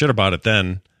prices. You should have bought it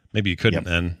then. Maybe you couldn't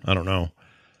then. I don't know.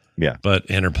 Yeah. But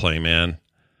Interplay, man.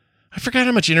 I forgot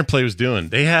how much Interplay was doing.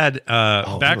 They had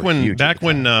back when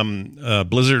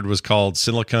Blizzard was called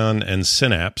Silicon and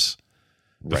Synapse,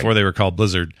 before they were called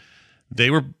Blizzard,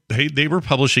 they were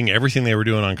publishing everything they were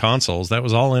doing on consoles. That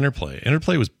was all Interplay.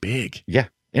 Interplay was big. Yeah.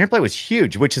 Interplay was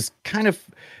huge, which is kind of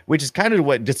what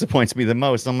disappoints me the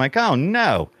most. I'm like, oh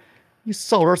no, you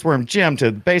sold Earthworm Jim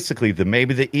to basically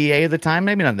maybe the EA of the time,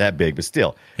 maybe not that big, but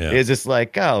still, it's just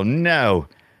like, oh no,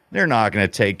 they're not going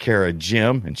to take care of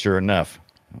Jim. And sure enough,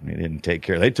 they didn't take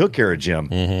care. They took care of Jim.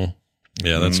 Mm-hmm.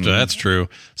 Yeah, that's true.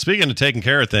 Speaking of taking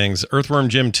care of things, Earthworm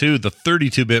Jim 2, the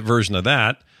 32-bit version of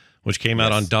that, which came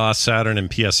out on DOS, Saturn, and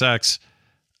PSX,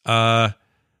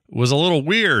 was a little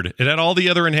weird. It had all the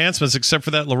other enhancements except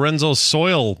for that Lorenzo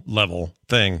soil level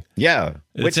thing. Yeah.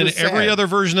 It's in every other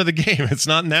version of the game. It's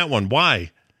not in that one.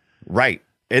 Why? Right.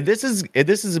 And this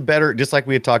is a better, just like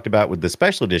we had talked about with the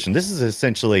special edition, this is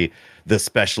essentially the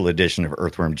special edition of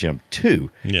Earthworm Jim 2.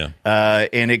 Yeah.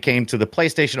 And it came to the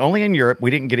PlayStation only in Europe.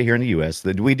 We didn't get it here in the US.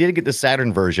 We did get the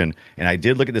Saturn version, and I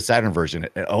did look at the Saturn version.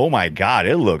 And, oh my God,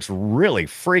 it looks really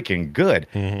freaking good.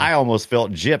 Mm-hmm. I almost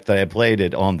felt gypped that I played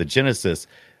it on the Genesis.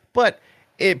 But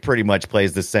it pretty much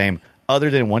plays the same, other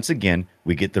than, once again,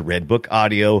 we get the Red Book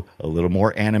audio, a little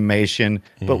more animation,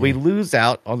 but we lose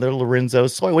out on the Lorenzo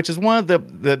soil, which is one of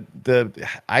the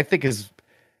I think is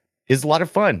a lot of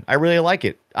fun. I really like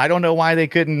it. I don't know why they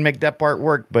couldn't make that part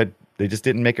work, but they just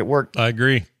didn't make it work. I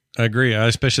agree. I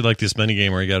especially like this mini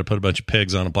game where you got to put a bunch of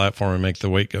pigs on a platform and make the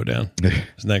weight go down. Isn't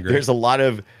that great? There's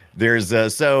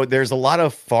a lot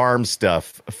of farm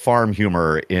stuff, farm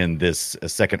humor in this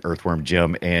second Earthworm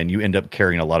Jim, and you end up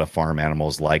carrying a lot of farm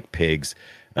animals like pigs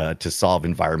to solve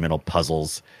environmental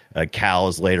puzzles.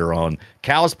 Cows later on.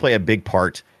 Cows play a big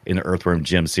part in the Earthworm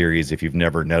Jim series. If you've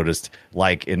never noticed,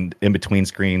 like in between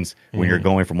screens, when you're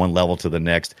going from one level to the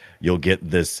next, you'll get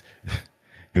these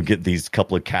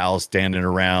couple of cows standing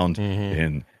around,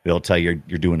 and they'll tell you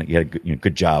you're doing it. You had a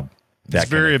good job. It's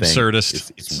very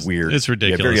absurdist. It's weird. It's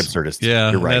ridiculous. Yeah, very absurdist.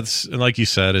 Yeah, you're right. That's, like you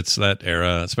said, it's that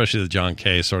era, especially the John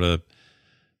Kay sort of,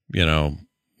 Ren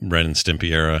and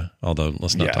Stimpy era. Although,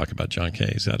 let's not talk about John Kay.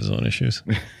 He's got his own issues.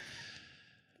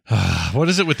 What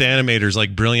is it with the animators,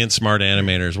 like brilliant, smart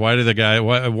animators?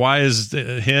 Why is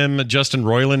him, Justin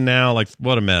Roiland now? Like,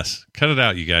 what a mess. Cut it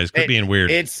out, you guys. Quit being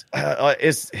weird. It's a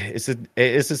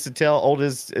tale old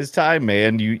as time,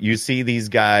 man. You see these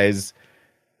guys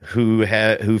who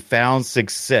found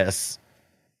success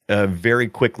very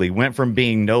quickly, went from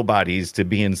being nobodies to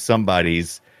being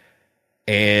somebodies,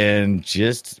 and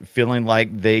just feeling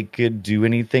like they could do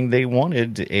anything they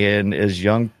wanted. And as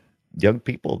young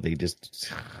people, they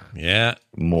just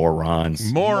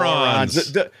morons.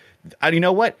 You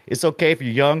know what? It's okay if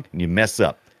you're young and you mess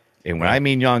up. And when I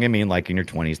mean young, I mean like in your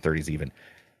 20s, 30s even.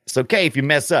 It's okay if you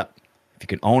mess up. If you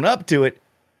can own up to it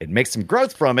and make some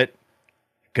growth from it,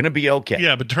 gonna be okay.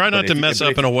 Yeah, but try not to mess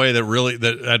up in a way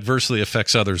that adversely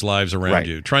affects others' lives around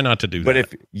you. Try not to do that.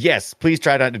 But please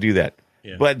try not to do that.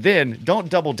 Yeah. But then don't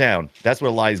double down. That's what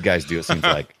a lot of these guys do. It seems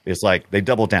like it's like they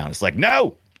double down. It's like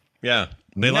no. Yeah,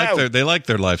 they like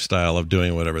their lifestyle of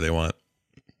doing whatever they want.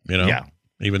 Yeah.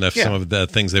 Even if some of the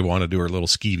things they want to do are a little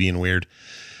skeevy and weird.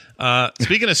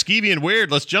 Speaking of skeevy and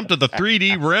weird, let's jump to the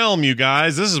 3D realm, you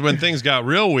guys. This is when things got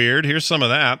real weird. Here's some of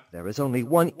that. There is only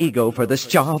one ego for this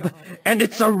job, and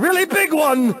it's a really big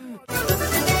one.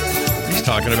 He's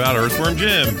talking about Earthworm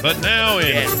Jim, but now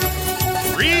in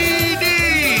 3D.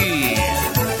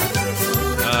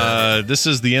 This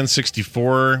is the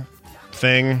N64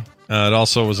 thing. It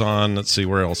also was on, let's see,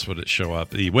 where else would it show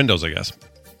up? The Windows, I guess.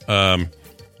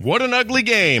 What an ugly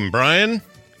game, Brian.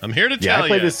 I'm here to tell you. Yeah, I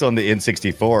played this on the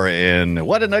N64, and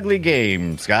what an ugly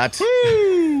game, Scott.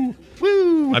 Woo!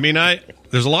 Woo! I mean,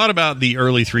 there's a lot about the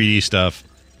early 3D stuff,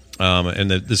 and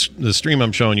the stream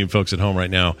I'm showing you folks at home right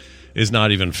now is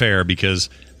not even fair because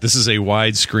this is a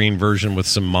widescreen version with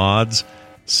some mods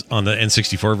on the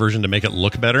N64 version to make it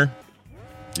look better.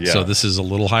 Yeah. So this is a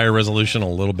little higher resolution, a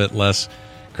little bit less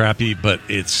crappy, but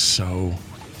it's so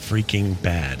freaking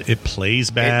bad. It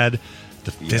plays bad.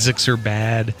 The physics are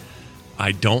bad.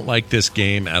 I don't like this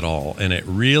game at all. And it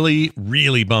really,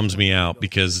 really bums me out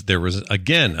because there was,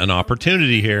 again, an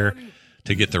opportunity here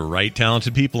to get the right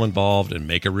talented people involved and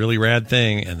make a really rad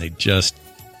thing. And they just,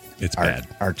 it's bad.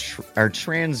 Our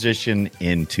transition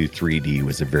into 3D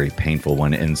was a very painful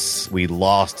one. And we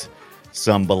lost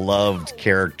some beloved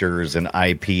characters and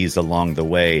IPs along the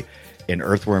way. And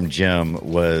Earthworm Jim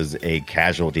was a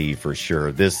casualty for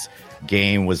sure. This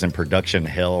game was in production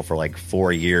hell for like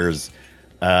 4 years.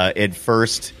 At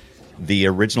first, the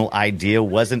original idea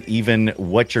wasn't even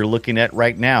what you're looking at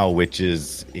right now, which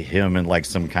is him in like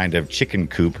some kind of chicken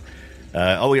coop.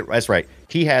 That's right.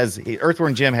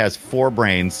 Earthworm Jim has 4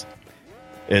 brains,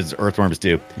 as earthworms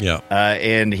do. Yeah.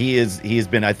 And he's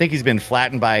been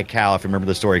flattened by a cow, if I remember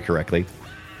the story correctly.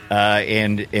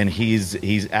 And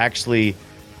he's actually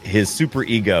his super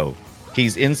ego.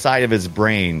 He's inside of his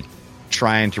brain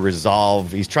trying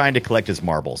to collect his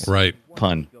marbles. Right.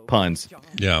 Puns.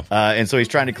 Yeah. And so he's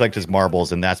trying to collect his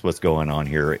marbles, and that's what's going on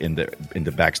here in the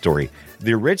backstory.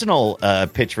 The original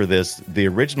pitch for this, the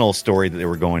original story that they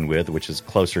were going with, which is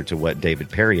closer to what David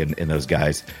Perry and those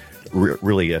guys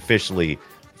really officially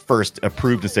first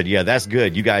approved and said, yeah, that's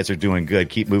good. You guys are doing good.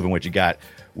 Keep moving what you got.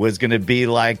 Was going to be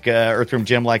like Earthworm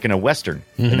Jim, like in a Western.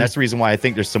 Mm-hmm. And that's the reason why I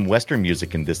think there's some Western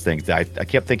music in this thing. I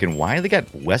kept thinking, why do they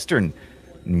got Western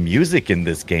music in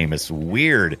this game? It's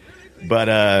weird.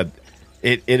 But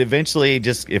it eventually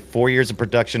just, 4 years of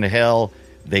production to hell,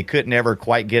 they couldn't ever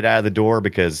quite get out of the door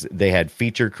because they had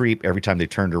feature creep every time they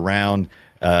turned around.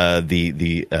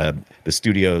 The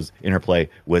studio's Interplay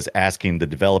was asking the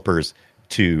developers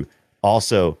to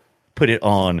also put it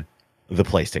on the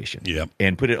PlayStation,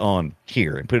 and put it on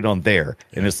here and put it on there,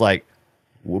 and it's like,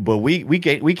 but we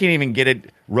can't even get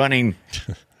it running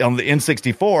on the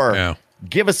N64. Yeah.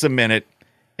 Give us a minute.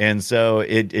 And so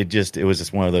it was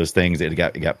just one of those things that it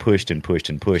got pushed and pushed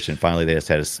and pushed, and finally they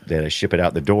had to ship it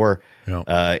out the door. Yeah.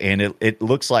 And it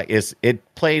looks like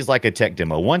it plays like a tech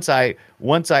demo. Once I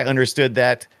understood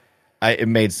that, it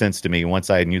made sense to me. Once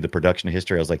I knew the production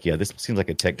history, I was like, yeah, this seems like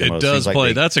a tech demo. It does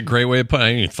play. That's a great way of putting it. I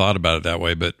hadn't even thought about it that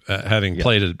way, but having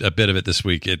played a bit of it this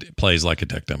week, it plays like a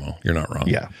tech demo. You're not wrong.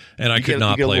 Yeah. And I could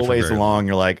not play for a little ways very along.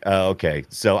 You're like, oh, okay.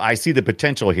 So I see the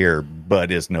potential here,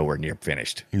 but it's nowhere near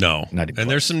finished. No. And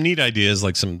there's some neat ideas,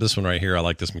 like this one right here. I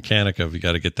like this mechanic of you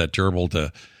got to get that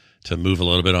gerbil to move a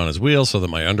little bit on his wheel so that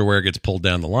my underwear gets pulled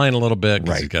down the line a little bit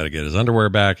because he's got to get his underwear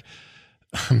back.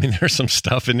 I mean, there's some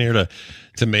stuff in here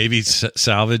to maybe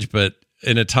salvage, but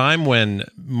in a time when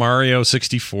Mario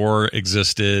 64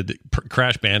 existed,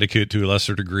 Crash Bandicoot to a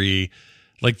lesser degree,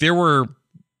 like there were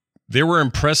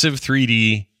impressive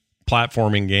 3D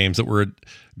platforming games that were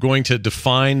going to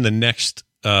define the next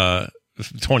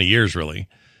 20 years, really,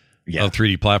 of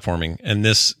 3D platforming, and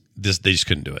this they just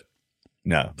couldn't do it.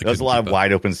 No, there was a lot of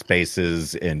wide open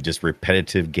spaces and just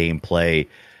repetitive gameplay.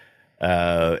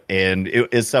 And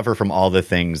it suffered from all the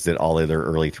things that all other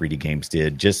early 3D games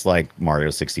did, just like Mario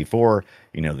 64.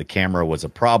 The camera was a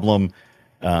problem.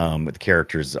 The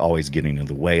characters always getting in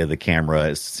the way of the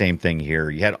camera. Same thing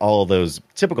here. You had all those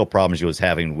typical problems you was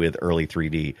having with early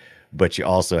 3D, but you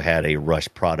also had a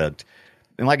rushed product.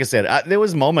 And like I said, there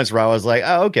was moments where I was like,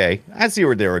 oh, okay, I see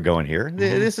where they were going here. Mm-hmm.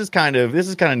 This is kind of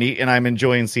neat. And I'm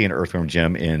enjoying seeing Earthworm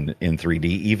Jim in 3D,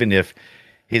 even if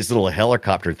his little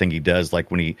helicopter thing he does, like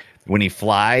when he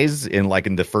flies in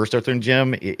the first Earthworm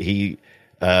Jim, he's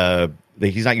not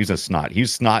using snot. He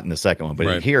used snot in the second one,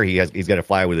 but here he's got to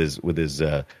fly with his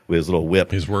little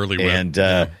whip, his whirly whip, and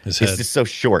it's just so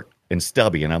short and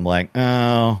stubby. And I'm like,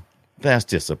 oh, that's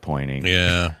disappointing.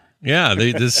 Yeah.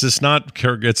 This is not.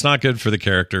 It's not good for the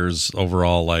characters'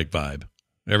 overall vibe.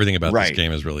 Everything about this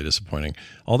game is really disappointing.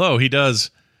 Although his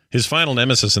final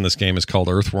nemesis in this game is called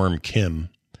Earthworm Kim.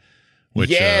 Which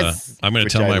I'm going to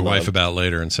tell my wife about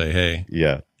later and say, hey,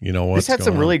 you know what? This had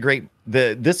some really great.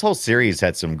 This whole series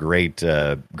had some great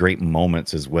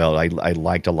moments as well. I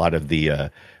liked a lot of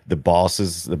the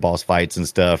bosses, the boss fights and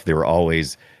stuff. They were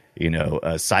always,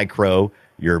 Psychro,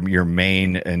 your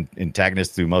main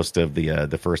antagonist through most of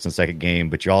the first and second game.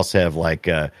 But you also have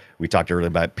we talked earlier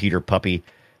about Peter Puppy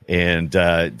and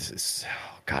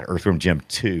Earthworm Jim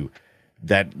 2.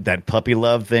 That puppy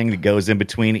love thing that goes in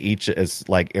between each is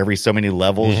every so many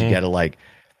levels. Mm-hmm. You got to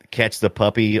catch the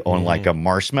puppy on a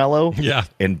marshmallow,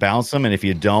 and bounce him, and if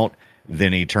you don't,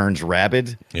 then he turns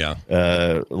rabid. And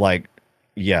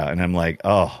I'm like,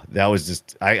 oh, that was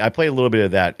just I played a little bit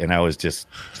of that, and I was just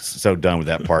so done with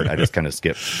that part. I just kind of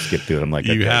skipped through it. I'm like,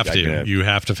 you have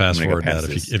to fast forward that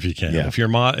if you can. Yeah.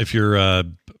 If you're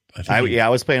I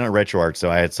was playing on RetroArch, so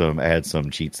I had some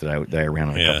cheats that I ran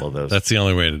on a couple of those. That's the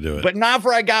only way to do it. But not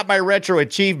for I got my retro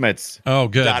achievements. Oh,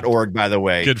 good. .org, by the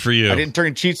way. Good for you. I didn't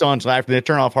turn cheats on until after they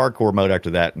turn off hardcore mode after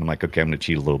that, and I'm like, okay, I'm going to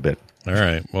cheat a little bit. All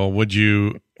right. Well, would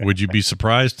you be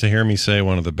surprised to hear me say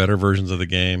one of the better versions of the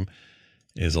game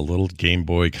is a little Game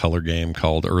Boy Color game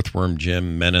called Earthworm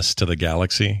Jim: Menace to the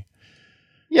Galaxy?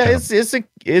 Yeah,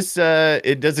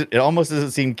 it almost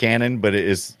doesn't seem canon, but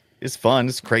it's fun.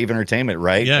 It's Crave Entertainment,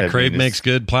 right? Yeah, Crave makes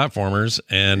good platformers,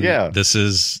 and this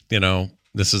is an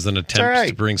attempt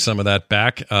to bring some of that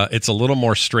back. It's a little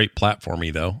more straight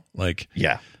platformy though. Like,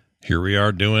 here we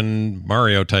are doing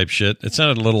Mario type shit. It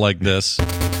sounded a little like this.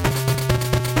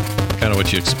 Kind of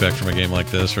what you expect from a game like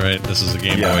this, right? This is a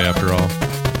Game Boy after all.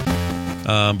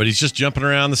 But he's just jumping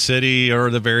around the city or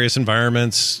the various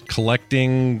environments,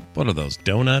 collecting, what are those,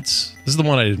 donuts? This is the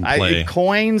one I didn't play.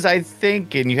 Coins, I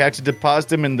think, and you have to deposit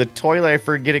them in the toilet. I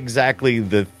forget exactly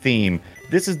the theme.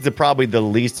 This is probably the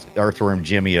least Earthworm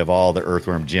Jimmy of all the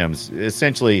Earthworm Jims.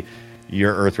 Essentially,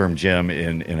 you're Earthworm Jim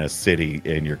in a city,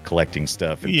 and you're collecting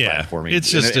stuff and platforming. It's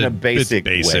just in a basic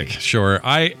way. Sure.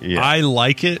 I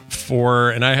like it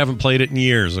and I haven't played it in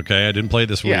years, okay? I didn't play it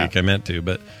this week. I meant to,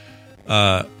 but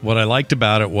what I liked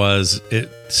about it was it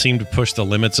seemed to push the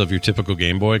limits of your typical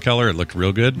Game Boy Color. It looked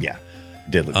real good. Yeah,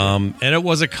 it did look good. And it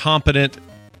was a competent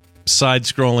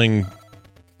side-scrolling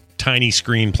tiny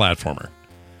screen platformer.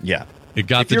 Yeah. It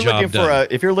got the job done.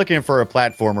 If you're looking for a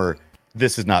platformer,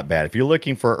 this is not bad. If you're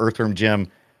looking for Earthworm Jim,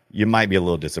 you might be a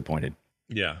little disappointed.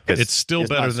 Yeah. It's still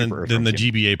better than the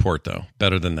GBA port, though.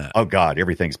 Better than that. Oh, God.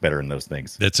 Everything's better in those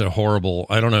things. It's a horrible...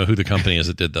 I don't know who the company is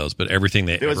that did those, but everything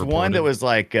they There was one that was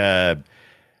like... one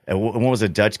was a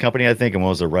Dutch company, I think, and one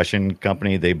was a Russian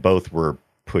company. They both were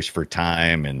pushed for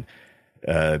time, and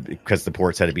because the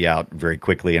ports had to be out very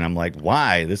quickly. And I'm like,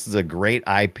 why? This is a great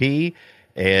IP,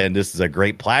 and this is a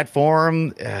great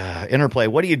platform. Interplay,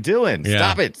 what are you doing?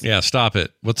 Stop it. Yeah, stop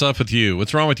it. What's up with you?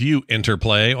 What's wrong with you,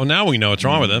 Interplay? Well, now we know what's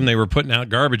wrong with them. They were putting out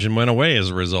garbage and went away as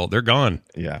a result. They're gone.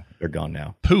 Yeah, they're gone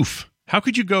now. Poof. How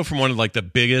could you go from one of like the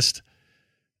biggest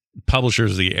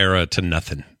publishers of the era to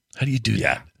nothing? How do you do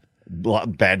that?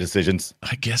 Bad decisions.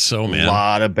 I guess so, man. A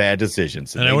lot of bad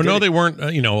decisions. And I know they weren't,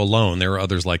 alone. There were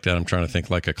others like that. I'm trying to think,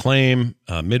 like Acclaim,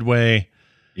 Midway.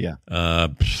 Yeah.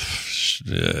 Can't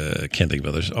think of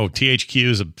others. Oh, THQ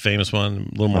is a famous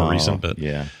one, a little more recent, but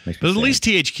yeah. But at least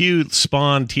THQ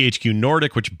spawned THQ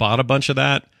Nordic, which bought a bunch of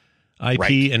that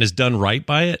IP and is done right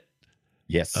by it.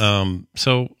 Yes.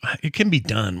 So it can be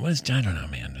done. I don't know,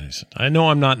 man. I know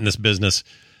I'm not in this business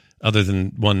other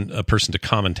than a person to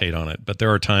commentate on it, but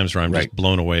there are times where I'm just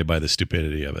blown away by the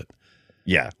stupidity of it.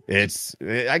 Yeah,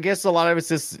 I guess a lot of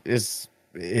it's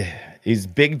is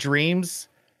big dreams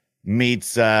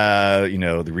meets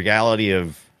the reality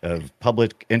of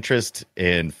public interest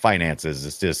and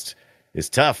finances. It's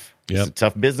tough. Yep. It's a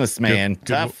tough business, man.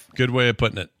 Tough. Good way of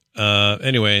putting it.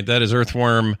 Anyway, that is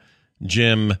Earthworm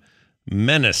Jim: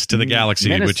 Menace to the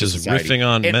Galaxy, which is riffing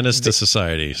on Menace to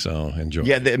Society. So enjoy.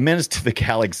 Yeah, the Menace to the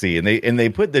Galaxy, and they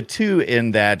put the two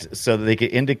in that so that they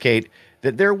could indicate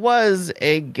that there was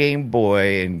a Game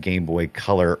Boy and Game Boy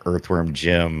Color Earthworm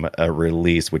Jim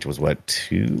release, which was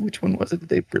which one was it that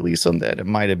they released on that? It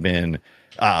might have been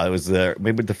it was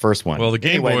maybe the first one. Well, the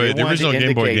original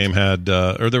Game Boy game had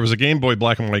or there was a Game Boy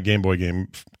black and white Game Boy game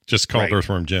just called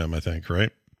Earthworm Jim, I think,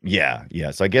 right? Yeah.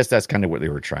 So I guess that's kind of what they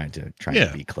were trying to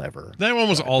be clever. That one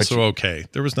was also okay.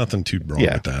 There was nothing too wrong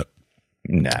with that.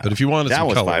 No, but if you wanted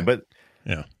some color, fine. But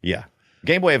yeah.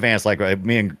 Game Boy Advance, like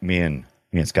me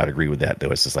and Scott agree with that, though.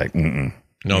 It's just like,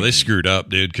 No, they screwed up,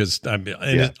 dude. Because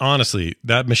honestly,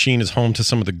 that machine is home to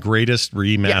some of the greatest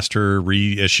remaster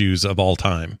reissues of all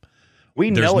time.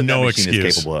 There's know what that machine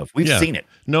is capable of. We've seen it.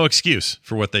 No excuse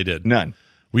for what they did. None.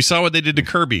 We saw what they did to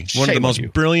Kirby. One of the most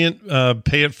brilliant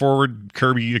pay it forward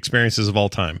Kirby experiences of all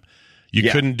time. You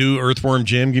couldn't do Earthworm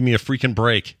Jim. Give me a freaking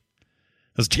break.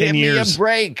 That's 10 years. Give me a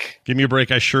break. Give me a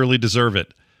break. I surely deserve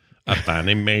it. I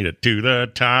finally made it to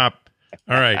the top.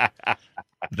 All right.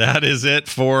 That is it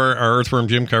for our Earthworm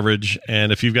Jim coverage.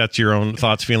 And if you've got your own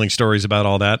thoughts, feelings, stories about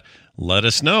all that, let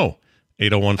us know.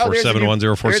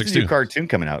 801-471-0462. There's a new cartoon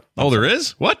coming out. Oh, there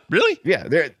is? What? Really? Yeah.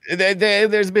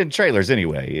 There's been trailers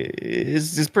anyway.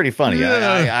 It's pretty funny.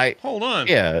 Yeah. Hold on.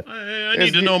 Yeah. I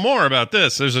need to know more about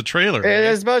this. There's a trailer.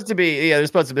 There's supposed to be.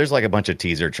 There's like a bunch of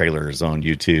teaser trailers on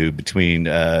YouTube between.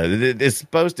 It's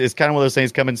kind of one of those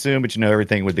things coming soon, but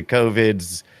everything with the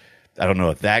COVIDs. I don't know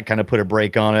if that kind of put a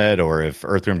break on it, or if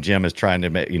Earthworm Jim is trying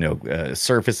to,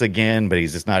 surface again, but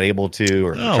he's just not able to.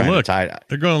 Or to tie it.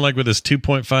 They're going like with this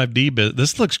 2.5D bit.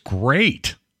 This looks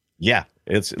great. Yeah,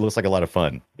 it looks like a lot of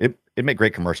fun. it'd make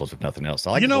great commercials if nothing else.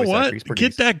 I like you the know voice what? actor. He's pretty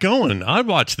Get that going. I'd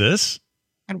watch this.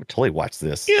 I would totally watch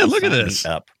this. Yeah, look at this.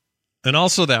 Up. And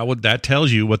also that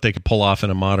tells you what they could pull off in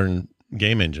a modern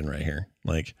game engine right here.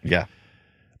 Like, yeah,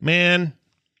 man.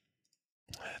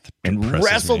 And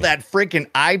wrestle that freaking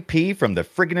IP from the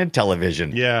freaking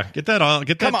television. Yeah, get that on.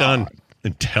 Get that done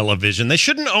in television. They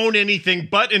shouldn't own anything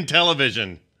but in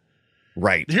television.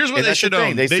 Right. Here's what they should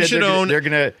own. They should own.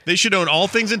 They should own all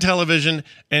things in television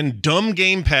and dumb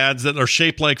game pads that are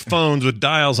shaped like phones with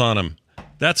dials on them.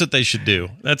 That's what they should do.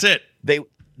 That's it.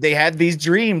 They had these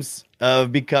dreams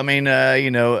of becoming, they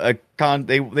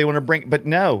want to bring, but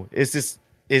no, it's just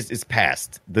it's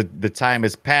past. The time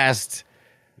is past.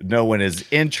 No one is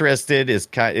interested. It's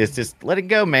just let it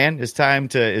go, man. It's time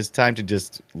to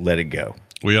just let it go.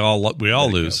 We all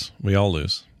lose. We all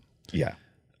lose. Yeah.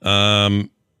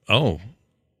 Oh,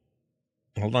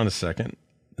 hold on a second.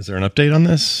 Is there an update on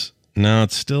this? No,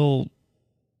 it's still.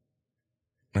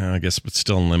 I guess it's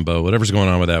still in limbo. Whatever's going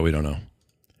on with that, we don't know.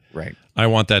 Right. I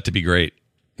want that to be great.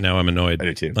 Now I'm annoyed. I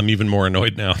do too. I'm even more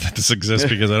annoyed now that this exists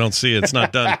because I don't see it. It's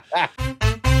not done.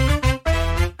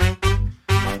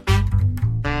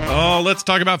 Oh, let's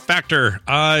talk about Factor.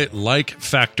 I like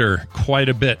Factor quite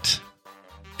a bit.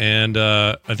 And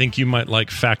I think you might like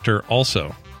Factor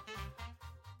also.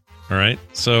 All right.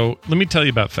 So let me tell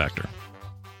you about Factor.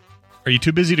 Are you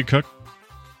too busy to cook?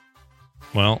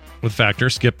 Well, with Factor,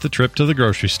 skip the trip to the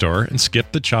grocery store and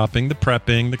skip the chopping, the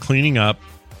prepping, the cleaning up.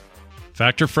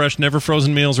 Factor fresh, never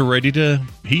frozen meals are ready to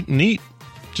heat and eat.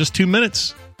 Just 2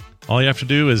 minutes. All you have to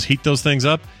do is heat those things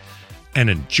up and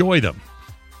enjoy them.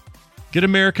 Get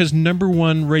America's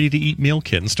 #1 ready-to-eat meal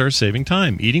kit and start saving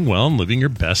time, eating well, and living your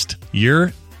best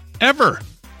year ever.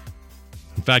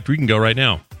 In fact, we can go right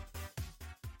now.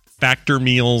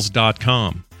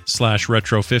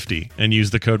 factormeals.com/retro50 and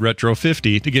use the code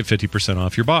retro50 to get 50%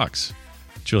 off your box.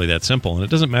 It's really that simple, and it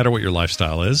doesn't matter what your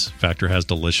lifestyle is. Factor has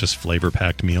delicious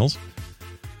flavor-packed meals,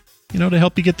 to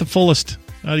help you get the fullest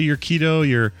out of your keto,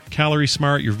 your calorie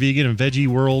smart, your vegan and veggie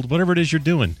world, whatever it is you're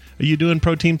doing. Are you doing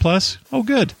Protein Plus? Oh,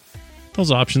 good.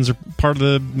 Those options are part of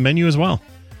the menu as well.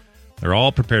 They're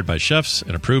all prepared by chefs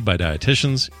and approved by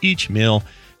dietitians. Each meal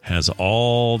has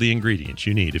all the ingredients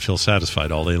you need to feel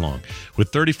satisfied all day long. With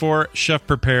 34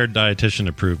 chef-prepared,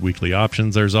 dietitian-approved weekly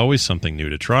options, there's always something new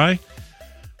to try.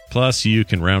 Plus, you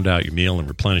can round out your meal and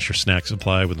replenish your snack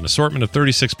supply with an assortment of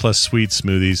 36-plus sweets,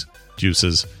 smoothies,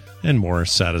 juices, and more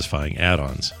satisfying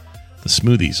add-ons. The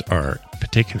smoothies are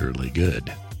particularly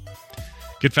good.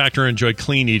 Get Factor and enjoy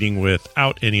clean eating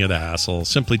without any of the hassle.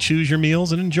 Simply choose your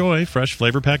meals and enjoy fresh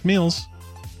flavor-packed meals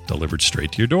delivered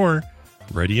straight to your door.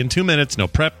 Ready in 2 minutes. No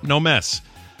prep, no mess.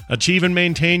 Achieve and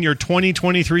maintain your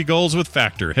 2023 goals with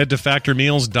Factor. Head to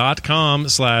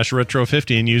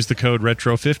factormeals.com/retro50 and use the code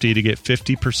retro50 to get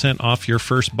 50% off your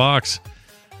first box.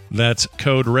 That's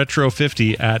code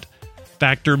retro50 at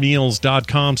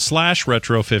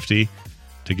factormeals.com/retro50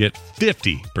 to get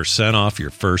 50% off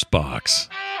your first box.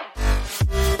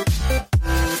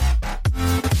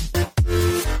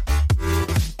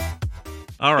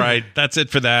 All right, that's it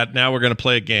for that. Now we're going to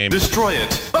play a game. Destroy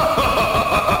it.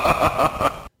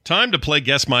 Time to play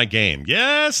Guess My Game.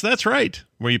 Yes, that's right.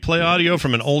 Where you play audio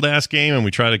from an old-ass game and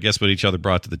we try to guess what each other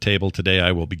brought to the table. Today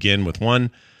I will begin with one.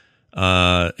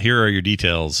 Here are your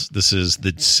details. This is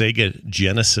the Sega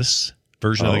Genesis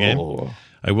version of the game.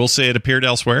 I will say it appeared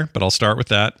elsewhere, but I'll start with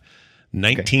that.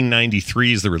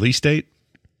 1993 is the release date,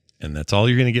 and that's all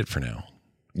you're going to get for now.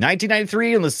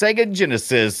 1993 on the Sega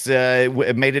Genesis.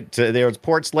 It made it to, there was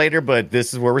ports later, but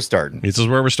this is where we're starting. This is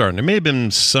where we're starting. It may have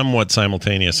been somewhat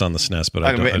simultaneous on the SNES, but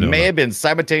I don't may know. have been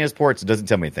simultaneous ports. It doesn't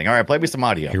tell me anything. All right, play me some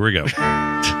audio. Here we go.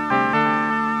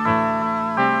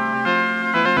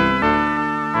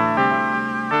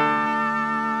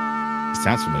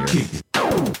 Sounds familiar.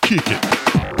 Kick it.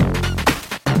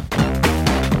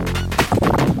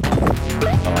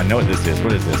 Oh, I know what this is.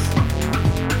 What is this?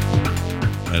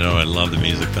 I know. I love the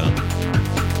music, though.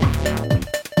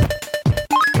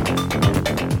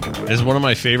 It's one of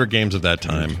my favorite games of that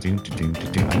time. I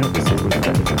know what this is. What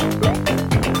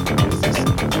is this?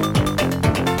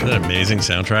 Isn't that an amazing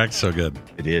soundtrack? So good.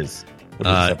 It is.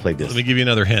 I played this. Let me give you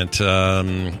another hint.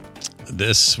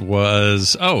 This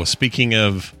was... Oh, speaking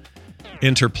of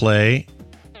Interplay,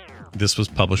 this was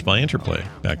published by Interplay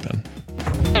back then.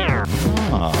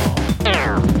 Oh.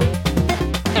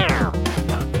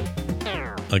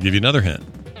 I'll give you another hint.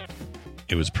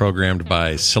 It was programmed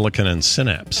by Silicon and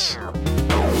Synapse.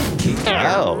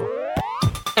 Oh.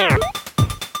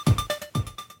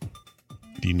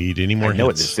 Do you need any more hints? I know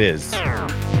what this is.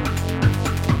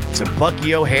 It's a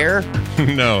Bucky O'Hare?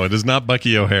 No, it is not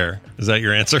Bucky O'Hare. Is that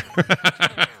your answer?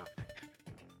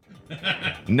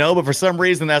 No, but for some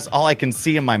reason, that's all I can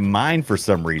see in my mind for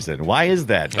some reason. Why is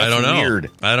that? That's I don't know.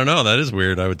 Weird. I don't know. That is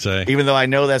weird, I would say. Even though I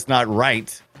know that's not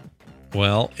right.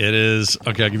 Well, it is.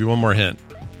 Okay, I'll give you one more hint.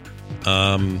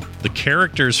 The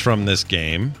characters from this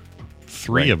game,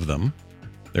 three of them.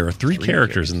 There are three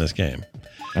characters in this game.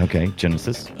 Okay,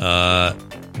 Genesis.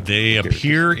 They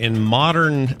appear in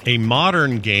a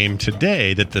modern game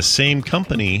today that the same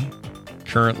company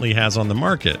currently has on the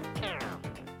market.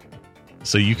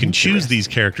 So you can choose these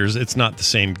characters. It's not the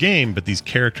same game, but these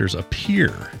characters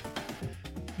appear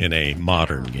in a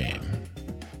modern game.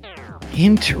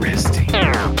 Interesting.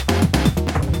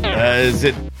 Is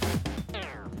it?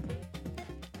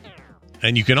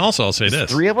 And you can also, I'll say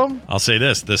this. Three of them? I'll say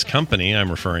this. This company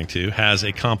I'm referring to has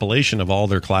a compilation of all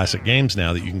their classic games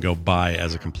now that you can go buy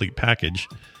as a complete package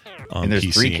on and there's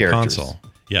PC three and console.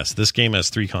 Yes, this game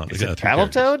has three Is it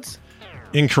Battletoads?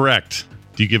 Incorrect.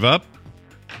 Do you give up?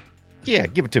 Yeah,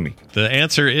 give it to me. The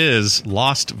answer is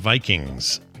Lost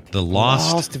Vikings. The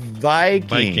Lost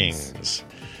Vikings.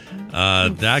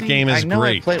 That game is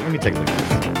great. Let me take a look at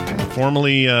this.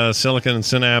 Formerly Silicon and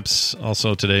Synapse,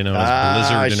 also today known as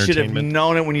Blizzard Entertainment. I should have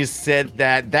known it when you said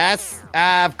that. That's,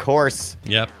 of course.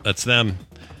 Yep, that's them.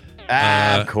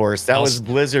 Of course. That was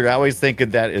Blizzard. I always think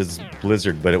of that as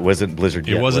Blizzard, but it wasn't Blizzard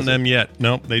yet. It wasn't them yet.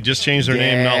 Nope. They just changed their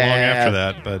name not long after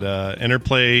that. But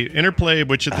Interplay,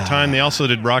 which at the time they also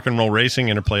did Rock and Roll Racing.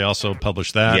 Interplay also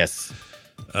published that. Yes.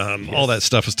 All that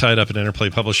stuff is tied up in Interplay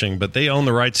Publishing, but they own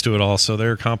the rights to it all. So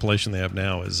their compilation they have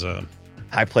now is...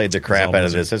 I played the crap out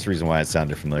of this. That's the reason why it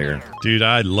sounded familiar. Dude,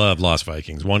 I love Lost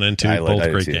Vikings. 1 and 2, both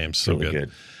great games. So really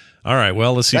good. All right,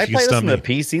 well, let's see if you can stump me. Did I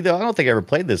play this on the PC, though? I don't think I ever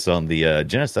played this on the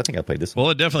Genesis. I think I played this one.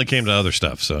 Well, it definitely came to other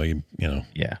stuff, so you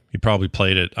Yeah. You probably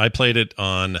played it. I played it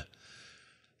on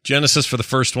Genesis for the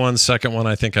first one. Second one,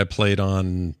 I think I played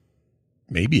on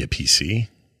maybe a PC.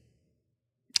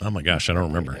 Oh, my gosh, I don't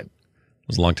remember. It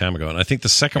was a long time ago. And I think the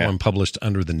second one published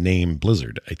under the name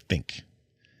Blizzard, I think.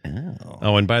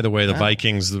 Oh, and by the way, the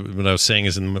Vikings, what I was saying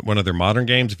is in one of their modern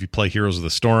games, if you play Heroes of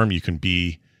the Storm, you can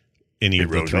be any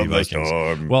of the three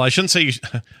Vikings. Well, I shouldn't say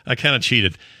I kind of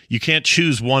cheated. You can't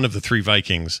choose one of the three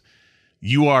Vikings.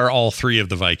 You are all three of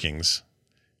the Vikings.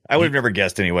 I would have never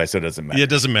guessed anyway, so it doesn't matter. Yeah,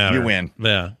 it doesn't matter. You win.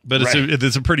 Yeah, but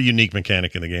it's a pretty unique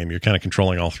mechanic in the game. You're kind of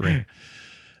controlling all three.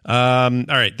 All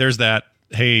right, there's that.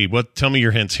 Hey, tell me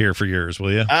your hints here for yours,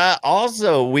 will you?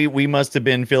 Also, we must have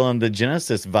been feeling the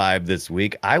Genesis vibe this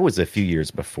week. I was a few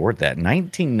years before that.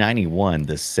 1991,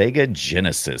 the Sega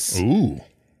Genesis. Ooh.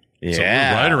 Yeah. So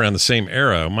we're right around the same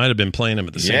era. Might have been playing them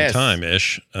at the same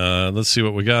time-ish. Let's see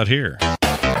what we got here. I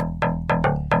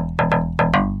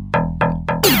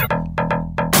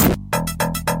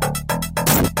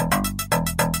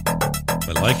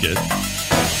like it.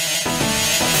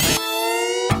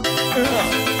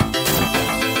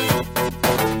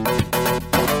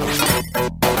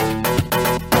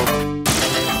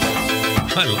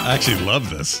 I actually love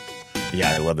this.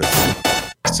 Yeah, I love this.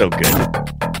 So good.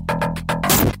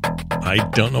 I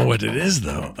don't know what it is,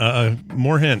 though.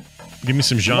 More hint. Give me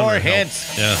some genre. More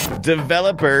hints. Yeah.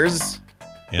 Developers.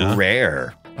 Yeah.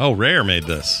 Rare. Oh, Rare made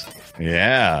this.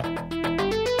 Yeah.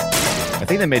 I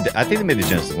think they made the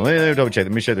Genesis one. Let me double check.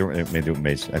 Let me show I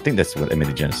think that's what they made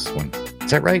the Genesis one.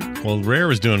 Is that right? Well, Rare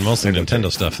was doing mostly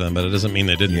Nintendo stuff then, but it doesn't mean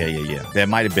they didn't. Yeah. That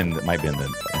might have been the one I'm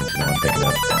thinking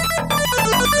of.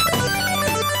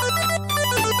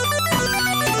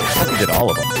 I think they did all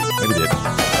of them. Maybe did.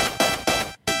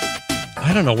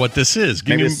 I don't know what this is.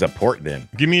 Maybe this is a port then.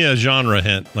 Give me a genre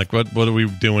hint. Like what are we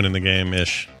doing in the game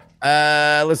ish?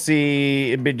 Let's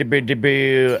see.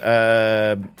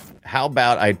 How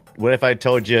about what if I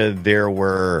told you there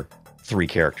were 3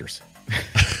 characters?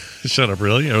 Shut up,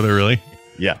 really? Are there really?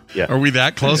 Yeah. Are we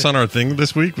that close on our thing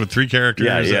this week with 3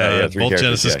 characters? Yeah. 3 both characters,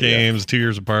 Genesis games, 2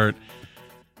 years apart.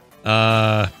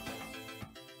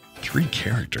 3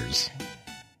 characters.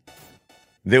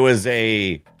 There was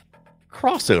a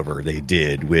crossover they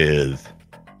did with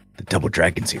the Double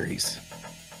Dragon series.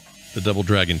 The Double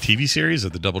Dragon TV series or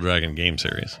the Double Dragon game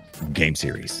series? Game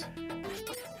series.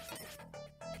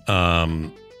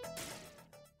 Oh,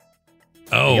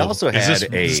 he also had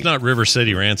it's not River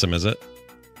City Ransom, is it?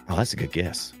 Oh, that's a good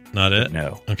guess. Not it?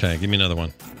 No. Okay, give me another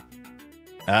one.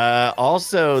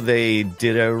 Also, they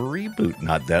did a reboot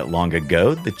not that long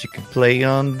ago that you could play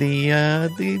on the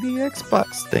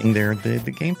Xbox thing there, the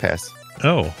Game Pass.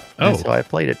 Oh. That's how I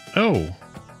played it. Oh.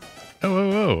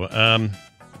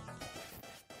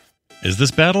 Is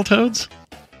this Battletoads?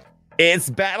 It's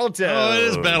Battletoads. Oh, it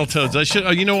is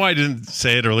Battletoads. You know why I didn't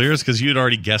say it earlier? Is because you had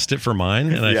already guessed it for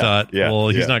mine, and I thought,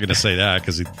 he's not going to say that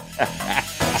because he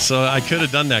So I could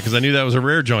have done that because I knew that was a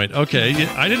rare joint. Okay,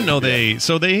 I didn't know they.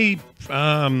 So they.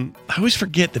 I always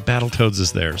forget that Battletoads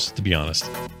is theirs. To be honest.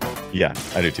 Yeah,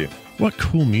 I do too. What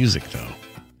cool music though.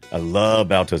 I love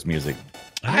Battletoads music.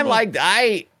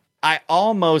 I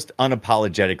almost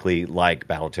unapologetically like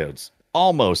Battletoads.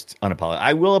 Almost unapologetic.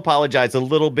 I will apologize a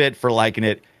little bit for liking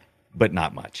it, but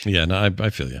not much. Yeah, no, I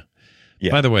feel you.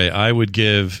 Yeah. By the way, I would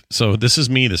give. So this is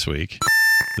me this week.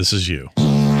 This is you.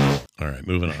 All right,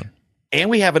 moving on. And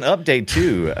we have an update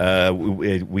too.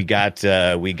 We got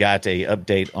a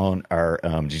update on our.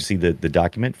 Did you see the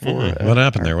document for what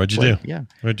happened there? What'd you do? Yeah.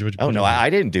 What'd you no, I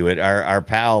didn't do it. Our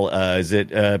pal is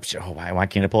it? Why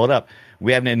can't I pull it up?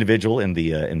 We have an individual in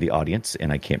the audience,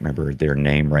 and I can't remember their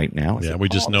name right now. We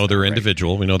just know they're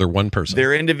individual. We know they're one person.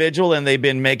 They're individual, and they've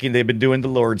been doing the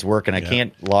Lord's work, and I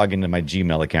can't log into my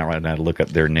Gmail account right now to look up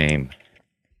their name.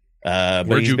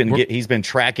 But he's been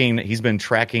tracking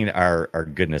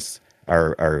our goodness.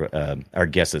 Our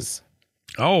guesses.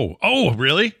 Oh,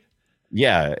 really?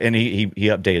 Yeah, and he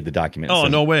updated the document. Oh,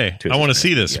 no way! I want to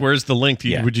see this. Yeah. Where's the link?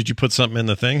 Did you put something in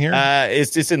the thing here?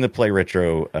 It's just in the Play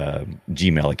Retro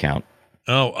Gmail account.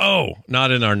 Oh,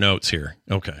 not in our notes here.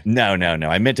 Okay. No.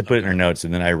 I meant to put it in our notes,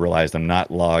 and then I realized I'm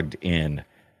not logged in.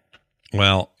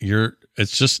 Well, you're a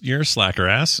slacker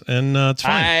ass, and it's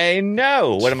fine. I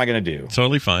know. What am I going to do?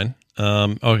 Totally fine.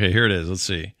 Okay, here it is. Let's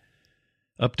see.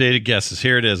 Updated guesses.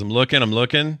 Here it is. I'm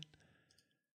looking.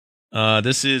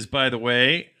 This is, by the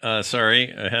way,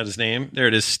 sorry, I had his name. There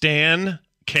it is. Stan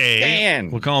K. Stan.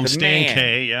 We'll call him Stan man.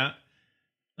 K.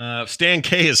 Yeah. Stan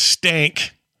K is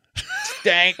Stank.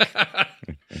 Stank. I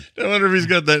wonder if he's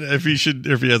got that. If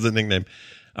he has a nickname.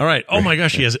 All right. Oh my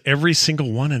gosh, he has every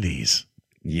single one of these.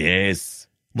 Yes.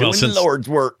 Well, doing the Lord's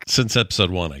work since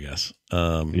episode 1, I guess.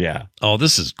 Yeah. Oh,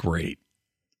 this is great,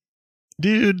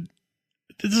 dude.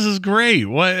 This is great.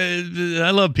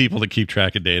 I love people that keep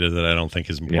track of data that I don't think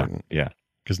is important. Yeah.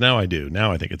 Because now I do.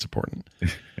 Now I think it's important.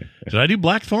 Did I do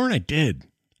Blackthorn? I did.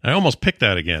 I almost picked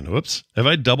that again. Whoops. Have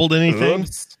I doubled anything?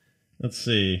 Oops. Let's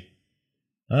see.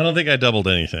 I don't think I doubled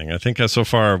anything. I think so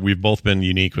far we've both been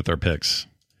unique with our picks.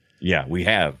 Yeah, we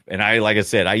have. And like I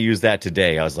said, I used that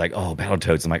today. I was like, oh,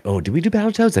 Battletoads. I'm like, oh, did we do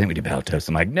Battletoads? I think we did Battletoads.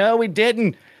 I'm like, no, we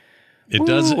didn't. It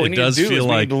does feel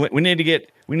like we need to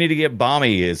get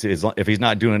Bommy is if he's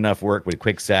not doing enough work with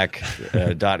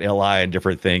quicksack.li and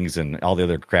different things and all the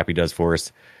other crap he does for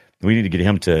us. We need to get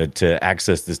him to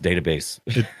access this database.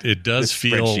 It does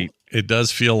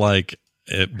feel like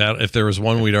if there was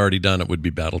one we'd already done, it would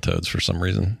be Battletoads for some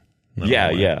reason.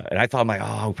 Yeah. And I thought, we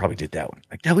probably did that one.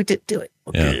 Like, no, we did do it.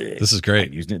 Okay. Yeah, this is great.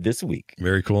 I'm using it this week.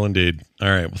 Very cool indeed. All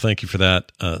right. Well, thank you for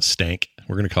that, Stank.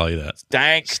 We're going to call you that.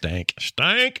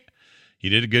 Stank. You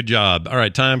did a good job. All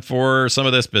right, time for some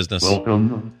of this business.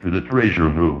 Welcome to the treasure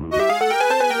room.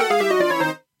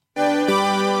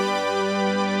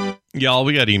 Y'all,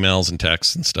 we got emails and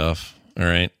texts and stuff. All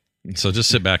right. So just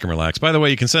sit back and relax. By the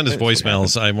way, you can send us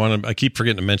voicemails. I keep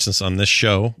forgetting to mention this on this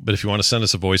show, but if you want to send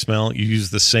us a voicemail, you use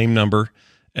the same number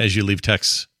as you leave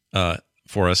texts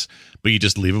for us, but you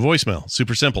just leave a voicemail.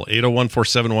 Super simple.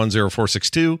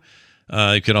 801-471-0462.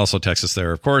 You can also text us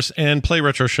there, of course, and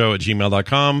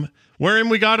playretroshow@gmail.com. Wherein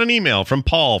we got an email from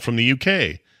Paul from the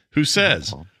UK who says,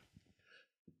 hold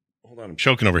on, I'm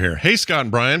choking over here. Hey, Scott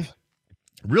and Brian,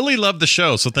 really love the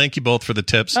show. So thank you both for the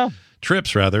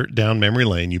trips down memory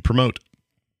lane you promote.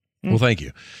 Well, thank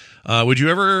you. Would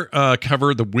you ever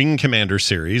cover the Wing Commander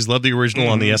series? Love the original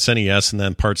on the SNES and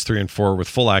then parts 3 and 4 with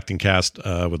full acting cast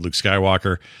with Luke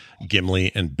Skywalker,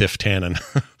 Gimli, and Biff Tannen.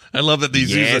 I love that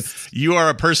you are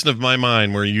a person of my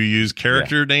mind where you use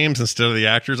character names instead of the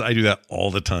actors. I do that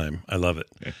all the time. I love it.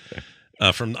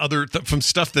 From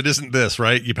stuff that isn't this,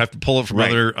 right? You have to pull it from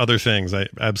other things. I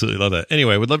absolutely love that.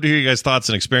 Anyway, would love to hear you guys' thoughts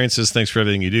and experiences. Thanks for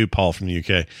everything you do, Paul from the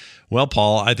UK. Well,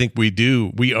 Paul, I think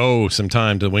we owe some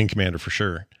time to Wing Commander for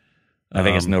sure. I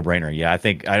think it's a no-brainer. Yeah, I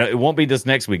think it won't be this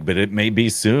next week, but it may be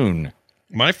soon.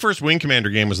 My first Wing Commander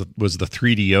game was the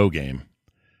 3DO game.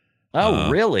 Oh,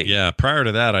 really? Yeah. Prior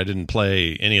to that, I didn't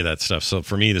play any of that stuff. So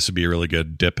for me, this would be a really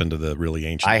good dip into the really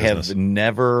ancient business. Have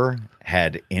never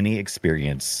had any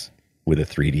experience with a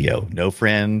 3DO. No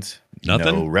friend,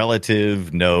 nothing, no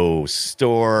relative, no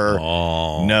store,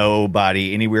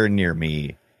 nobody anywhere near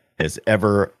me has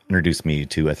ever introduced me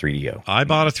to a 3DO. I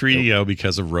bought a 3DO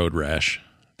because of Road Rash.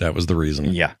 That was the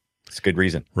reason. Yeah. It's a good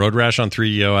reason. Road Rash on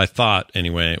 3DO, I thought,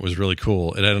 anyway, it was really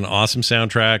cool. It had an awesome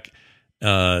soundtrack.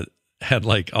 Had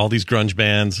like all these grunge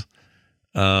bands.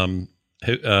 Who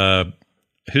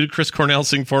did Chris Cornell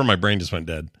sing for? My brain just went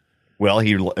dead. Well,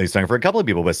 he sung for a couple of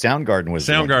people, but Soundgarden was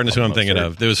Soundgarden is who I'm thinking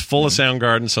of. It was full of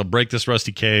Soundgarden, so Break This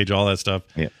Rusty Cage, all that stuff.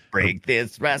 Yeah. Break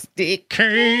this rusty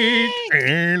cage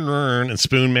and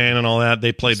Spoon Man and all that.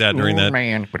 They played that during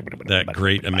that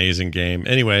great, amazing game.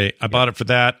 Anyway, I bought it for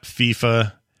that,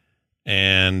 FIFA,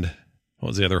 and what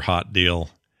was the other hot deal?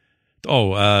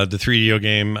 Oh, the 3DO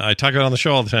game. I talk about it on the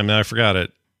show all the time. Now I forgot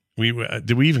it.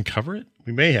 Did we even cover it?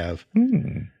 We may have.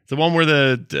 The one where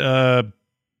the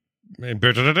and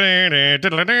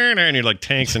you're like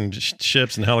tanks and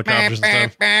ships and helicopters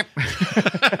and stuff.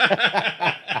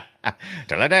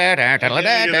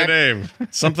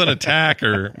 Something attack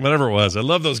or whatever it was. I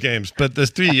love those games, but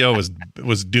this 3DO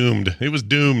was doomed. It was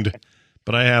doomed,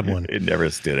 but I had one. It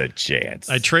never stood a chance.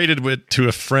 I traded it to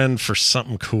a friend for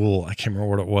something cool. I can't remember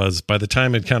what it was. By the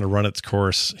time it kind of run its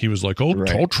course, he was like, "Oh,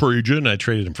 I'll trade you," and I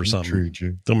traded him for something.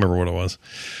 Don't remember what it was.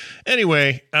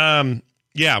 Anyway,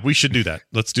 yeah, we should do that.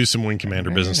 Let's do some Wing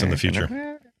Commander business in the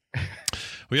future.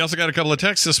 We also got a couple of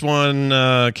texts. This one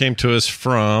came to us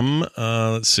from,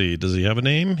 let's see, does he have a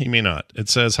name? He may not. It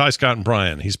says, "Hi, Scott and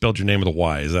Brian." He spelled your name with a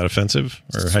Y. Is that offensive?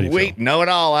 Or how do you feel? Know it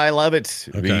all. I love it.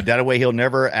 Okay. That way he'll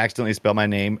never accidentally spell my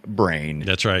name Brain.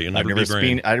 That's right. I've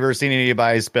never seen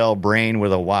anybody spell Brain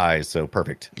with a Y, so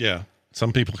perfect. Yeah.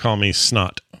 Some people call me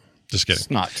Snot. Just kidding.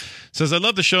 Snot. Says, "I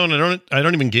love the show, and I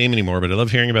don't even game anymore, but I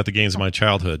love hearing about the games of my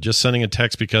childhood. Just sending a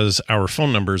text because our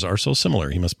phone numbers are so similar."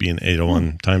 He must be in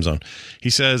 801 time zone. He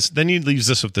says, then he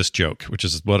leaves us with this joke, which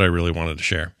is what I really wanted to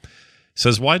share. He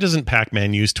says, "Why doesn't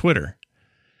Pac-Man use Twitter?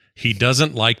 He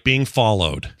doesn't like being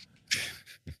followed."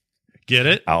 Get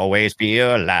it? I always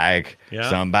feel like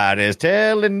somebody's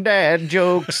telling dad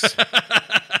jokes.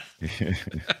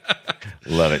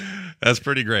 Love it. That's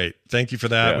pretty great. Thank you for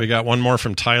that. Yeah. We got one more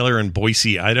from Tyler in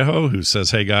Boise, Idaho, who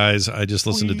says, "Hey guys, I just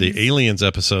listened to the Aliens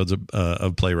episodes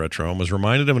of Play Retro and was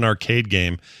reminded of an arcade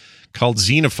game called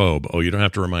Xenophobe." Oh, you don't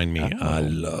have to remind me. I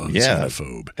love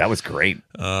Xenophobe. That was great.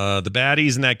 The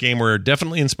baddies in that game were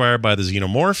definitely inspired by the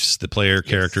Xenomorphs. The player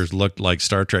characters looked like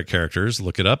Star Trek characters.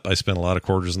 Look it up. I spent a lot of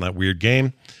quarters in that weird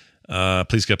game.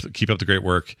 Please keep up the great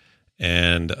work.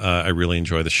 And I really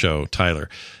enjoy the show, Tyler.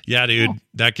 Yeah, dude,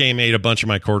 that game ate a bunch of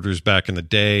my quarters back in the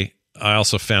day. I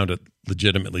also found it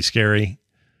legitimately scary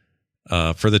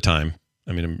for the time.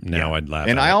 I mean, now I'd laugh.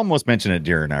 And at I it. almost mentioned it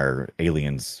during our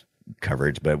Aliens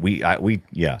coverage, but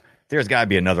there's got to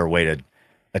be another way to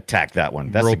attack that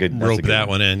one. That's rope that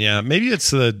one in. Yeah, maybe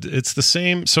it's the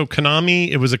same. So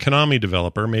Konami, it was a Konami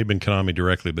developer, may have been Konami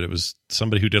directly, but it was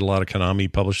somebody who did a lot of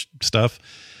Konami published stuff.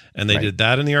 And they did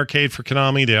that in the arcade for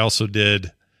Konami. They also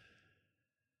did,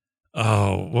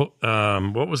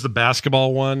 what was the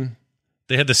basketball one?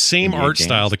 They had the same art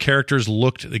style. The characters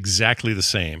looked exactly the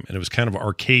same, and it was kind of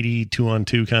arcadey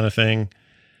 2-on-2 kind of thing.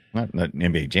 Not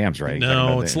NBA Jams, right?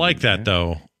 No, it's like that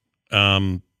though.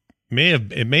 It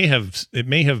may have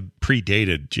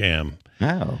predated Jam.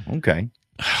 Oh, okay.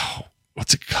 Oh,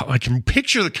 what's it called? I can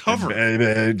picture the cover.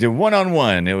 The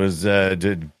 1-on-1. It was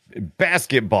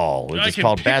basketball. It was just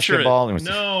called basketball.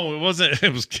 It wasn't.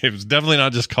 It was definitely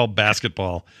not just called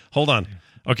basketball. Hold on.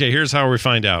 Okay, here's how we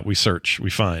find out. We search. We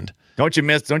find. Don't you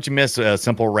miss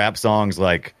simple rap songs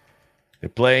like "They're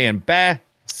playing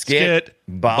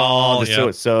basketball"?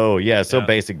 So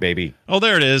basic, baby. Oh,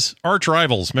 there it is. Arch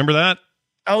Rivals. Remember that?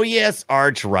 Oh yes,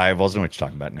 Arch Rivals. I know what you're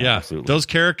talking about now. Yeah, absolutely. Those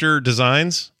character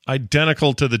designs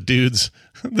identical to the dudes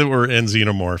that were in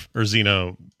Xenomorph or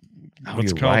Xeno.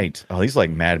 What's it called? Right. Oh, these like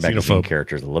Mad Magazine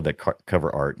characters. I love that cover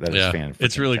art. That is fantastic.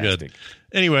 It's really good.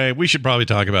 Anyway, we should probably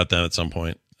talk about that at some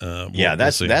point.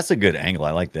 That's a good angle. I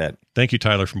like that. Thank you,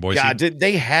 Tyler from Boise. God,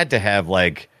 they had to have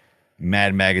like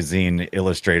Mad Magazine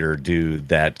illustrator do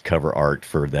that cover art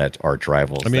for that Arch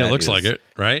Rivals. I mean, it looks like it,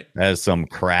 right? That is some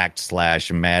cracked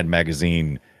 / Mad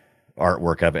Magazine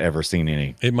artwork I've ever seen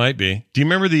any. It might be. Do you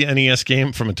remember the NES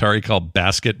game from Atari called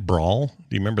Basket Brawl?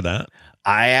 Do you remember that?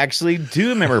 I actually do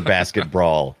remember Basket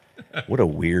Brawl. What a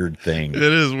weird thing. It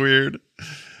is weird.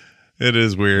 It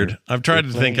is weird. I've tried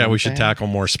to think how we should tackle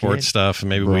more sports stuff, and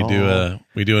maybe we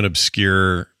do an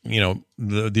obscure,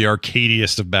 the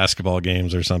arcadiest of basketball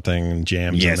games or something, and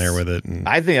jams in there with it. And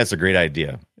I think that's a great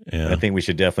idea. Yeah. I think we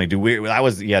should definitely do. That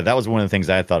was one of the things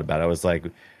I thought about. I was like,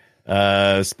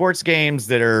 sports games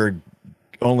that are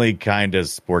only kind of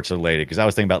sports related, because I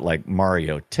was thinking about like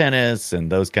Mario Tennis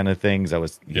and those kind of things. I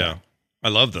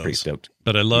love those. Pretty stoked.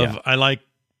 But I like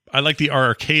the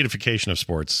arcadification of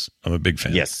sports. I'm a big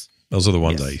fan. Yes. Those are the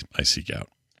ones I seek out.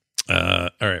 All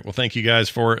right. Well, thank you guys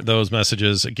for those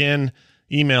messages. Again,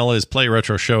 email is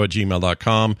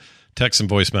playretroshow@gmail.com. Text and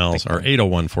voicemails are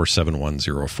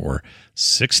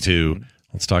 801-471-0462.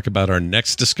 Let's talk about our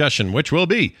next discussion, which will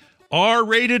be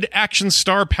R-rated action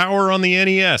star power on the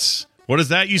NES. What is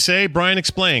that you say? Brian,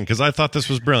 explain, because I thought this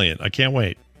was brilliant. I can't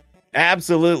wait.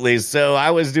 Absolutely. So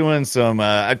I was doing some,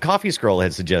 a Coffee Scroll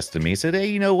had suggested to me, said, hey,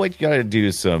 you know what? You got to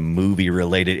do some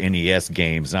movie-related NES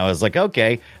games. And I was like,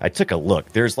 okay. I took a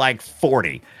look. There's like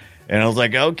 40. And I was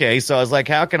like, okay. So I was like,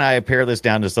 how can I pare this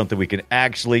down to something we can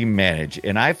actually manage?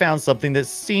 And I found something that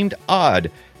seemed odd.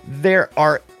 There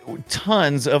are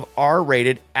tons of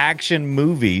R-rated action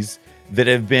movies that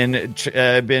have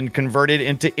been converted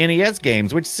into NES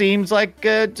games, which seems like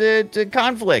to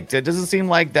conflict. It doesn't seem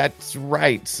like that's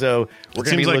right. So we're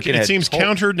going to be looking at... It seems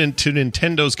counter to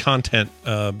Nintendo's content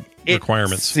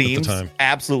requirements at the time.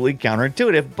 Absolutely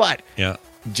counterintuitive, but yeah,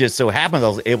 just so happens I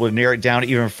was able to narrow it down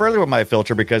even further with my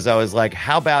filter because I was like,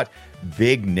 how about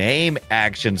big name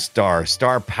action star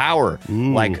power,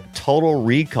 like Total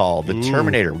Recall, The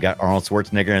Terminator. We got Arnold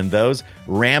Schwarzenegger in those.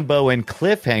 Rambo and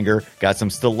Cliffhanger got some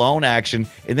Stallone action,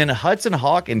 and then Hudson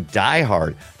Hawk and Die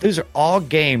Hard. Those are all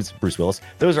games, Bruce Willis.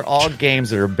 Those are all games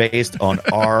that are based on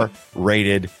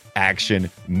R-rated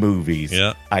action movies.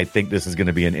 Yeah. I think this is going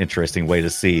to be an interesting way to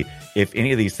see if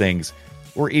any of these things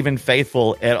were even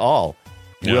faithful at all.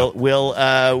 Yeah.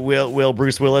 Will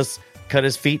Bruce Willis cut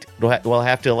his feet? Will I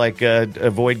have to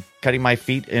avoid cutting my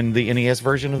feet in the NES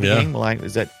version of the game? Will I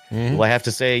have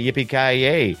to say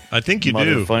yippee-ki-yay? I think you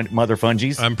do. Mother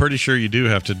fungies. I'm pretty sure you do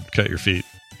have to cut your feet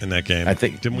in that game. I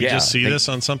think. Didn't we just see this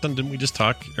on something? Didn't we just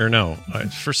talk? Or no?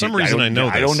 For some reason, I know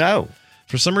this. I don't know.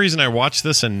 For some reason, I watch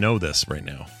this and know this right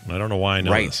now. I don't know why I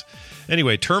know this.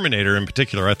 Anyway, Terminator in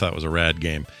particular, I thought was a rad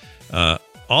game.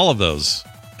 All of those.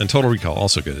 And Total Recall,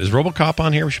 also good. Is RoboCop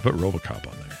on here? We should put RoboCop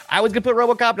on there. I was going to put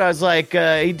RoboCop, and I was like,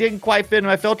 he didn't quite fit in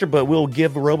my filter, but we'll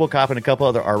give RoboCop and a couple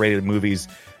other R-rated movies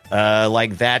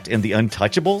like that and The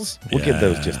Untouchables. We'll give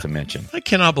those just to mention. I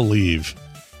cannot believe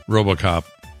RoboCop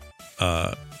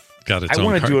got its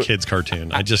own kids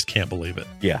cartoon. I just can't believe it.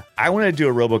 Yeah. I want to do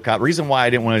a RoboCop. The reason why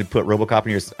I didn't want to put RoboCop in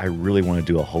here is I really want to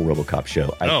do a whole RoboCop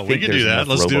show. We can do that.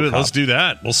 Let's do it. Let's do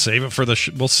that. We'll save it for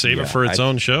it for its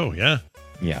own show. Yeah.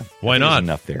 Yeah. Why not?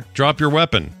 Enough there. Drop your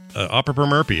weapon. Opera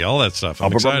Murphy, all that stuff.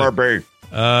 I'm excited.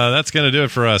 That's going to do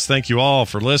it for us. Thank you all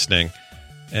for listening.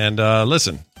 And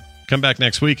listen, come back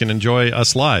next week and enjoy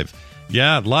us live.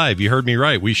 Yeah, live. You heard me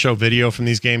right. We show video from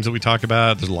these games that we talk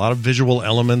about. There's a lot of visual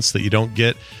elements that you don't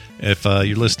get if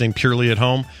you're listening purely at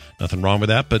home. Nothing wrong with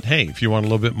that. But hey, if you want a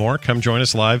little bit more, come join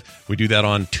us live. We do that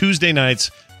on Tuesday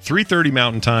nights, 3:30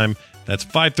 Mountain Time. That's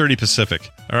 5:30 Pacific.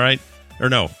 All right? Or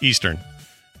no, Eastern.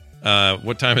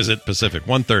 What time is it Pacific?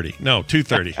 1:30. No,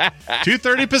 2:30.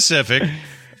 2:30 Pacific,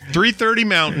 3:30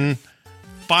 Mountain,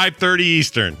 5:30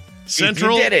 Eastern.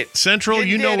 Central, you did it. Central,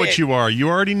 you know what you are. You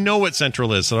already know what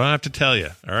Central is, so I don't have to tell you.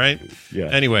 All right? Yeah.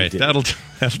 Anyway, that'll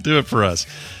do it for us.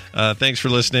 Thanks for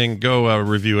listening. Go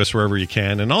review us wherever you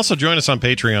can. And also join us on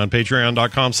Patreon,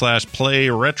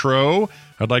 patreon.com/playretro.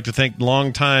 I'd like to thank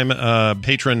longtime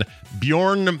patron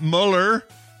Bjorn Muller.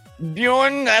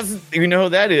 Bjorn, you know who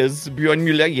that is. Bjorn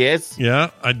Muller, yes.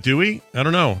 Yeah, do we? I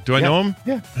don't know. Do I know him?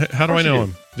 Yeah. How do I know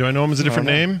him? Do I know him as a different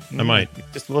name? I might.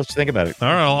 Just let's think about it. All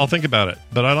right, I'll think about it.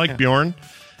 But I like Bjorn,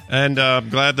 and I'm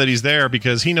glad that he's there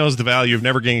because he knows the value of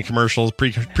never getting commercials,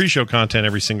 pre-show content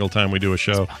every single time we do a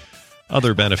show.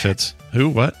 Other benefits. Who?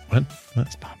 What?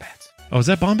 It's Bombats. Oh, is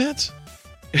that Bombats?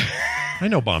 I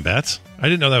know Bombats. I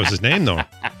didn't know that was his name, though.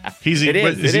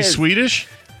 Is he Swedish?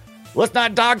 Let's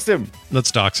not dox him.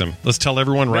 Let's dox him. Let's tell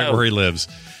everyone where he lives.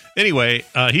 Anyway,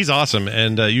 he's awesome,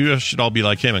 and you should all be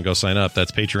like him and go sign up.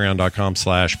 That's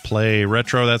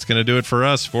patreon.com/playretro. That's going to do it for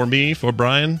us, for me, for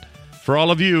Brian, for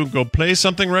all of you. Go play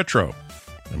something retro,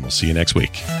 and we'll see you next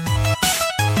week.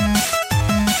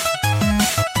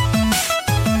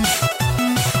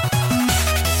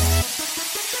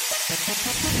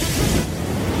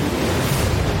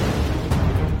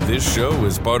 This show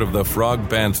is part of the Frog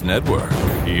Pants Network.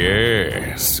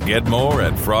 Yes. Get more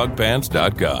at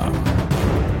frogpants.com.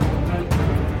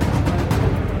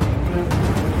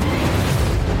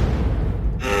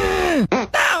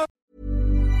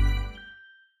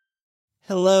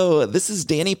 Hello, this is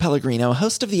Danny Pellegrino,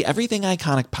 host of the Everything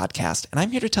Iconic podcast, and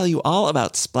I'm here to tell you all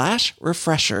about Splash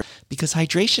Refresher, because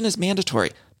hydration is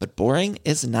mandatory, but boring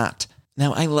is not.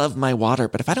 Now, I love my water,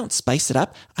 but if I don't spice it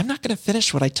up, I'm not going to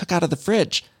finish what I took out of the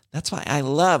fridge. That's why I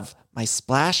love my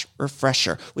Splash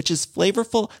Refresher, which is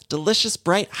flavorful, delicious,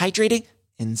 bright, hydrating,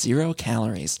 and 0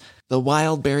 calories. The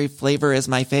wild berry flavor is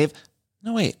my fave.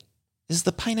 No, wait. Is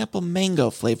the pineapple mango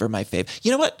flavor my fave?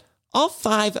 You know what? All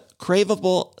 5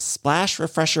 craveable Splash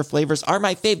Refresher flavors are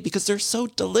my fave because they're so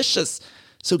delicious.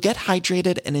 So get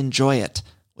hydrated and enjoy it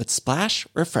with Splash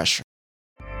Refresher.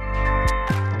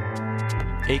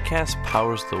 Acast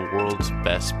powers the world's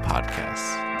best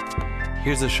podcasts.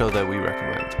 Here's a show that we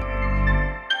recommend.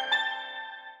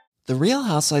 The Real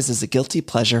Housewives is a guilty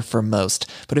pleasure for most,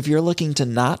 but if you're looking to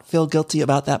not feel guilty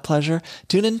about that pleasure,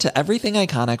 tune in to Everything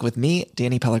Iconic with me,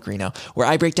 Danny Pellegrino, where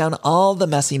I break down all the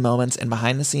messy moments and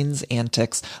behind-the-scenes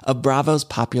antics of Bravo's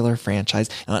popular franchise.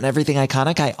 And on Everything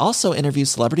Iconic, I also interview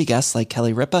celebrity guests like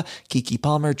Kelly Ripa, Keke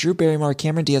Palmer, Drew Barrymore,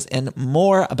 Cameron Diaz, and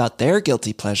more about their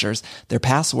guilty pleasures, their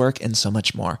past work, and so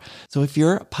much more. So if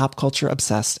you're pop culture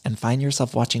obsessed and find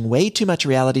yourself watching way too much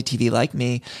reality TV like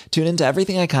me, tune into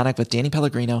Everything Iconic with Danny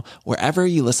Pellegrino, wherever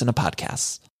you listen to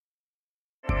podcasts.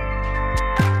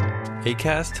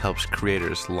 Acast helps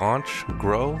creators launch,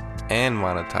 grow, and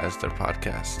monetize their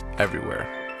podcasts everywhere.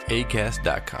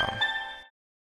 Acast.com.